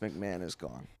Vince McMahon is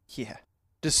gone. Yeah.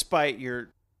 Despite your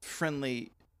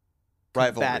friendly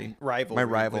Rivalry. rivalry. My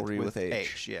rivalry with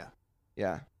H. Yeah.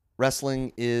 Yeah.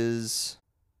 Wrestling is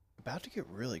About to get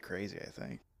really crazy, I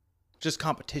think. Just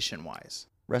competition wise.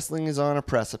 wrestling is on a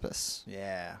precipice,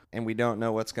 Yeah. and we don't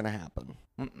know what's going to happen.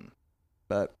 Mm-mm.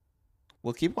 But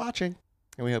we'll keep watching,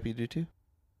 and we hope you do too.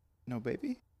 No,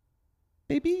 baby?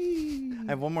 Baby.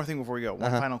 I have one more thing before we go.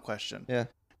 One final question. Yeah.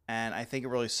 And I think it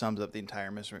really sums up the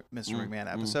entire Mr. McMahon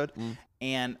mm, episode. mm.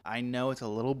 And I know it's a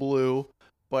little blue,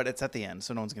 but it's at the end,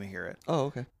 so no one's going to hear it. Oh,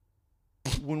 okay.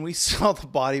 When we saw the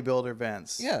bodybuilder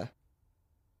Vince, Yeah.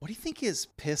 what do you think his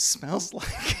piss smells like?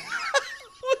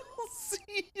 We'll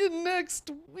see you next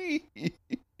week.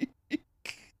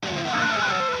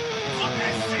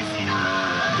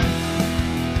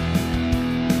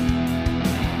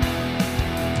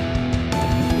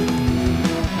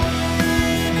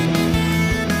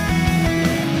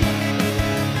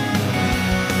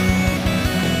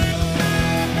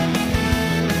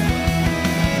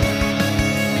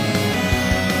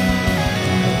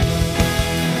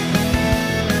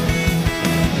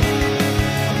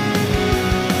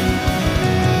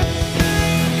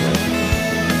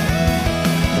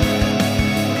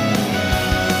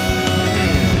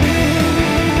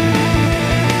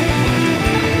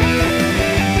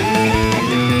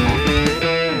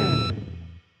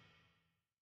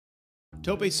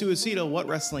 Tope Suicido, What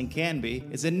Wrestling Can Be,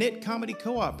 is a knit comedy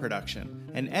co-op production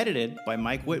and edited by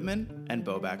Mike Whitman and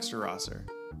Bo Baxter Rosser.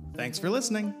 Thanks for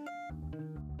listening.